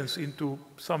simulations into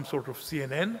some sort of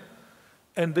CNN,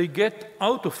 and they get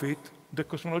out of it the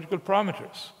cosmological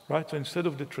parameters, right? So instead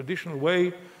of the traditional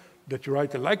way that you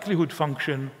write a likelihood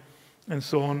function and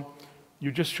so on,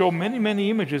 you just show many, many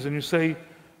images, and you say,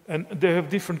 and they have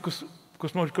different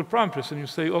cosmological parameters, and you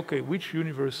say, okay, which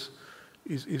universe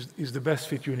is the best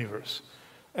fit universe?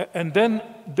 And then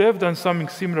they've done something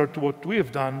similar to what we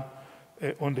have done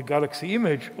on the galaxy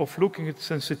image of looking at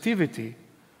sensitivity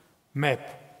map.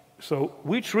 So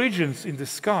which regions in the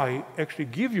sky actually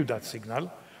give you that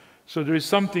signal? So there is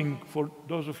something, for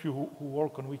those of you who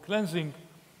work on weak lensing,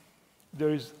 there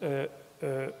is a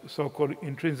so-called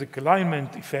intrinsic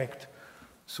alignment effect.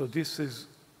 So this is,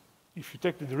 if you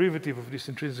take the derivative of this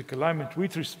intrinsic alignment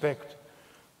with respect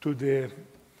to the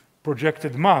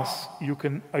projected mass, you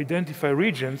can identify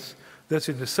regions. That's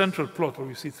in the central plot where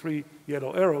you see 3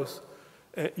 yellow arrows.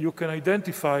 You can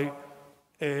identify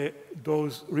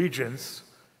those regions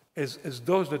as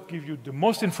those that give you the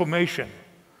most information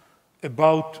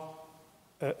about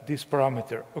this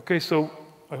parameter. Okay, so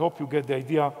I hope you get the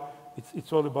idea.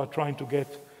 It's all about trying to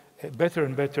get better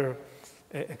and better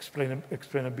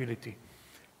explainability.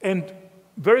 And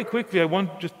very quickly, I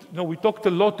want just, we talked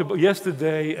a lot about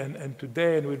yesterday and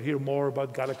today, and we'll hear more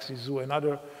about Galaxy Zoo and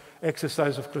other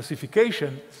exercise of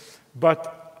classification.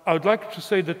 But I would like to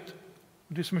say that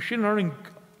this machine learning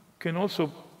can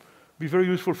also be very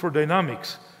useful for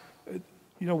dynamics.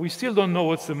 We still don't know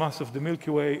what's the mass of the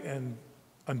Milky Way and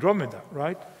Andromeda,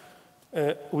 right?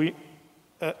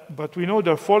 But we know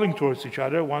they're falling towards each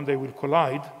other. One day will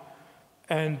collide.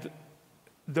 And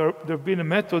there have been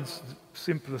methods, the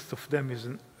simplest of them is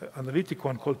an analytic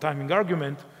one called timing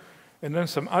argument, and then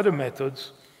some other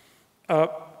methods.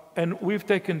 And we've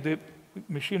taken the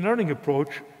machine learning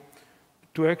approach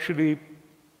to actually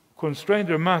constrain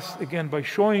their mass, again, by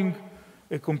showing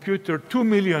a computer 2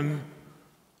 million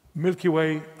Milky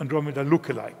Way Andromeda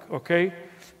lookalike, okay?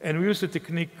 And we use the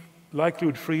technique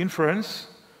likelihood-free inference,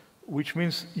 which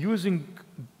means using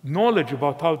knowledge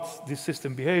about how this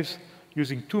system behaves,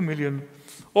 using 2 million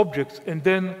objects, and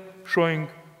then showing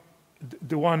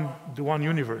the one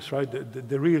universe, right?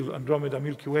 The real Andromeda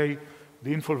Milky Way,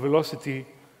 the infall velocity,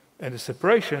 and the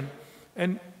separation.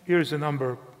 And here's a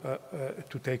number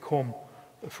to take home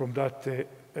from that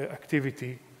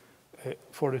activity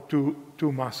for the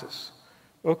two masses.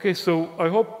 Okay, so I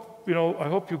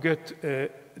hope you get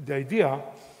the idea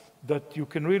that you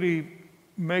can really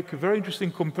make a very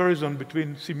interesting comparison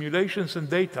between simulations and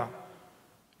data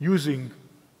using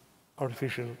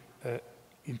artificial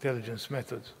intelligence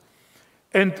methods.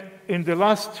 And in the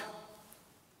last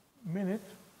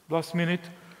minute,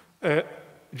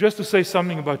 just to say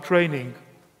something about training.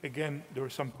 Again, there were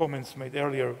some comments made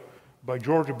earlier by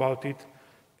George about it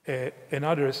and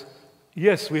others.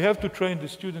 Yes, we have to train the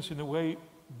students in a way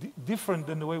different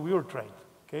than the way we were trained,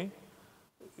 okay?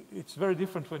 It's very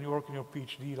different when you work in your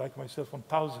PhD, like myself, on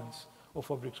thousands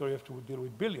of objects, or you have to deal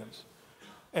with billions.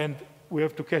 And we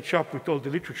have to catch up with all the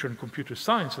literature in computer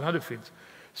science and other fields.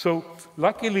 So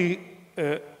luckily,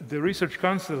 the Research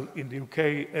Council in the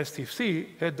UK,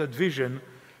 STFC, had that vision,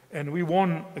 and we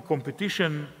won a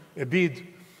competition, a bid,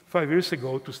 5 years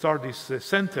ago to start this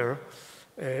center.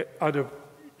 Other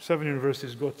 7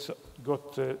 universities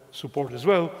got support as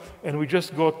well, and we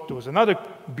just got, there was another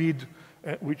bid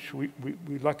which we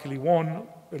luckily won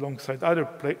alongside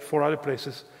 4 other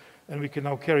places, and we can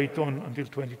now carry it on until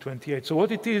 2028. So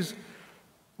what it is,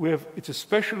 it's a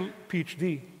special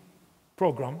PhD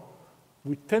program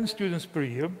with 10 students per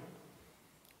year,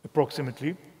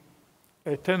 approximately.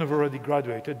 10 have already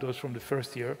graduated, those from the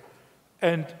first year.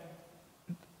 And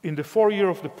in the 4 year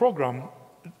of the program,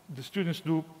 the students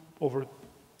do over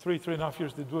 3.5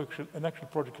 years, they do an actual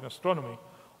project in astronomy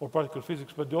or particle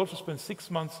physics, but they also spend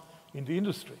 6 months in the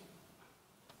industry.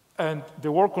 And they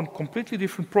work on completely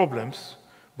different problems,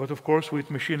 but of course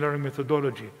with machine learning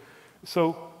methodology.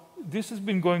 So this has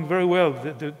been going very well.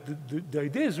 The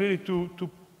idea is really to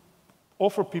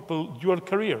offer people dual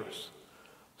careers.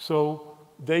 So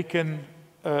they can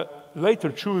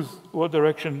later choose what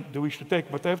direction they wish to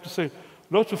take. But I have to say,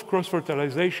 lots of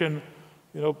cross-fertilization.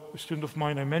 A student of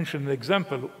mine, I mentioned an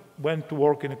example, went to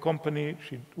work in a company,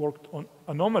 she worked on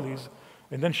anomalies,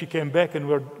 and then she came back and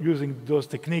we're using those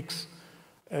techniques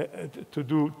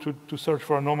to search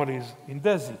for anomalies in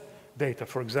DESI data,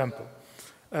 for example.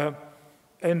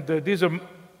 And these are,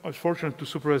 I was fortunate to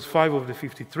supervise 5 of the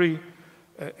 53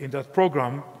 in that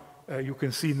program. You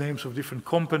can see names of different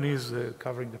companies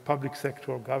covering the public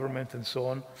sector, government, and so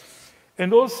on.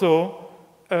 And also,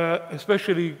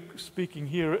 especially speaking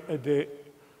here at the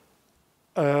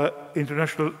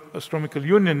International Astronomical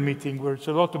Union meeting, where it's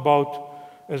a lot about,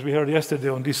 as we heard yesterday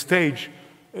on this stage,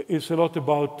 it's a lot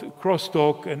about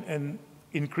crosstalk and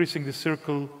increasing the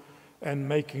circle and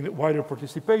making wider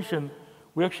participation.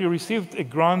 We actually received a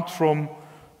grant from,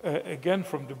 again,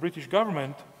 from the British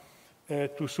government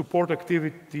to support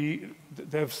activity.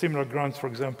 They have similar grants, for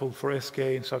example, for SK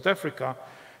in South Africa,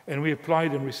 and we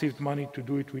applied and received money to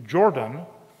do it with Jordan.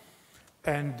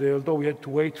 And although we had to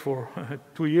wait for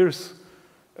 2 years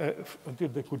until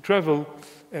they could travel,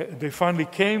 they finally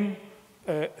came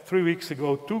 3 weeks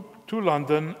ago to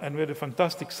London, and we had a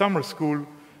fantastic summer school,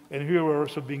 and here we're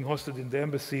also being hosted in the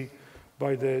embassy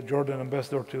by the Jordan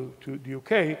ambassador to the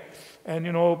UK. And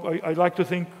I like to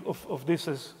think of this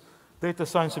as data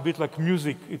science a bit like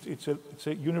music. It's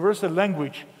a universal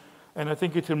language, and I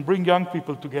think it can bring young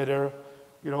people together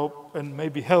and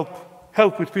maybe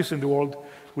help with peace in the world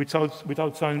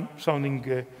without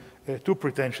sounding too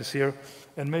pretentious here.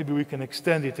 And maybe we can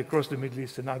extend it across the Middle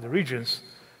East and other regions.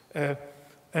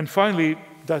 And finally,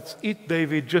 that's it,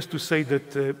 David, just to say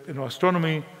that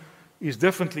astronomy is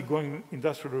definitely going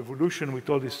industrial revolution with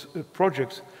all these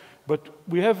projects, but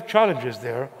we have challenges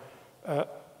there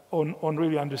on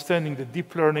really understanding the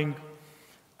deep learning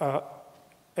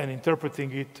and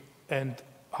interpreting it, and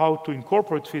how to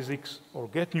incorporate physics or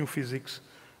get new physics,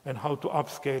 and how to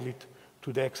upscale it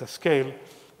to the exascale.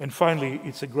 And finally,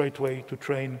 it's a great way to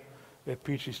train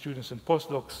PhD students and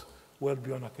postdocs well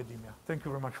beyond academia. Thank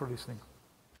you very much for listening.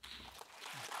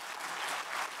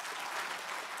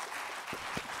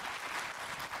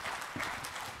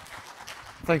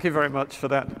 Thank you very much for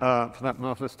that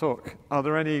marvelous talk. Are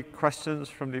there any questions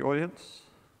from the audience?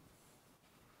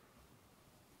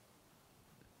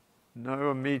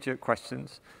 No immediate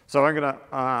questions. So I'm going to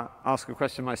ask a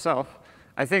question myself.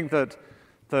 I think that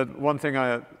one thing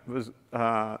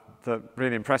that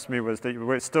really impressed me was that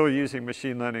we're still using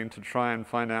machine learning to try and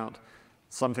find out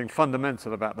something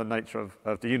fundamental about the nature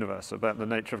of the universe, about the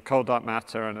nature of cold dark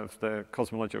matter and of the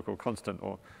cosmological constant,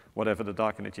 or whatever the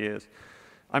dark energy is.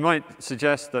 I might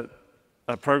suggest that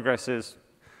progress is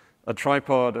a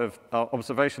tripod of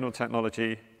observational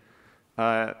technology,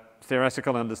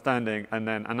 theoretical understanding, and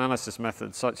then analysis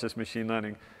methods such as machine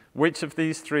learning. Which of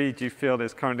these three do you feel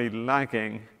is currently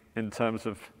lagging in terms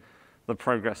of the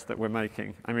progress that we're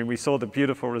making? I mean, we saw the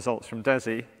beautiful results from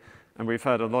DESI, and we've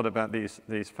heard a lot about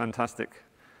these fantastic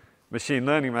machine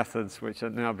learning methods which are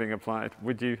now being applied.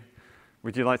 Would you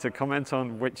like to comment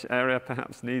on which area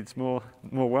perhaps needs more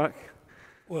work?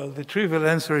 Well, the trivial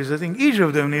answer is I think each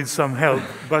of them needs some help,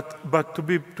 but to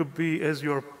be as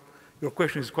your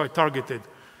question is quite targeted,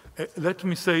 let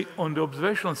me say on the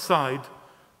observational side,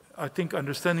 I think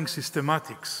understanding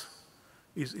systematics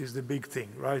is the big thing,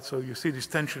 right? So you see this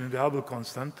tension in the Hubble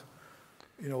constant.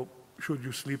 Should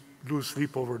you lose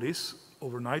sleep over this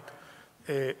overnight?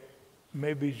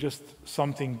 Maybe just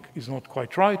something is not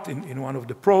quite right in one of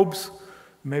the probes.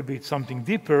 Maybe it's something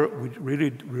deeper. We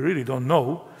really don't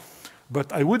know.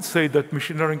 But I would say that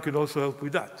machine learning can also help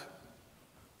with that.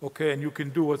 Okay, and you can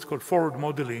do what's called forward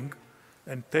modeling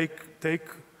and take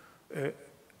a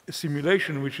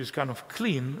simulation which is kind of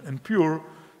clean and pure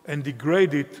and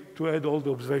degrade it to add all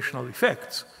the observational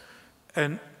effects.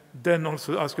 And then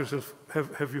also ask yourself,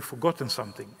 have you forgotten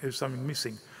something? Is something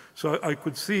missing? So I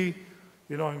could see,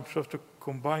 I'm sort of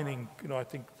combining, I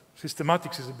think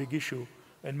systematics is a big issue,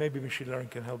 and maybe machine learning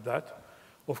can help that.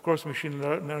 Of course, machine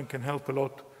learning can help a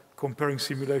lot comparing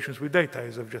simulations with data,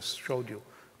 as I've just showed you.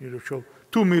 You show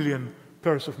 2 million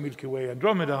pairs of Milky Way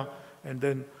Andromeda, and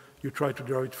then you try to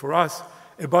derive it for us.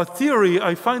 About theory,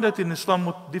 I find that in a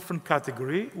somewhat different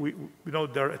category.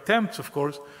 There are attempts, of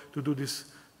course, to do this,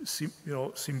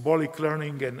 symbolic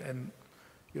learning and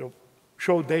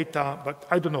show data, but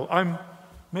I don't know.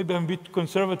 Maybe I'm a bit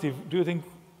conservative. Do you think,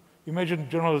 imagine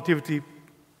general relativity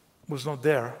was not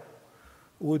there?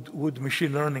 Would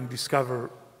machine learning discover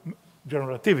general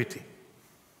relativity?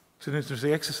 It's an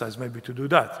interesting exercise maybe to do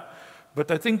that.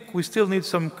 But I think we still need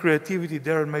some creativity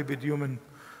there, and maybe the human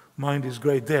mind is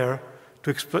great there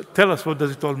to tell us what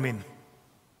does it all mean.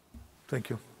 Thank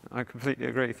you. I completely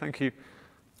agree. Thank you.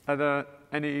 Are there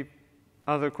any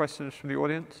other questions from the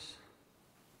audience?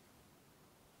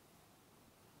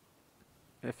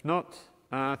 If not,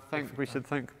 we should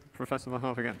thank Professor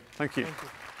Lahav again. Thank you. Thank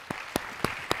you.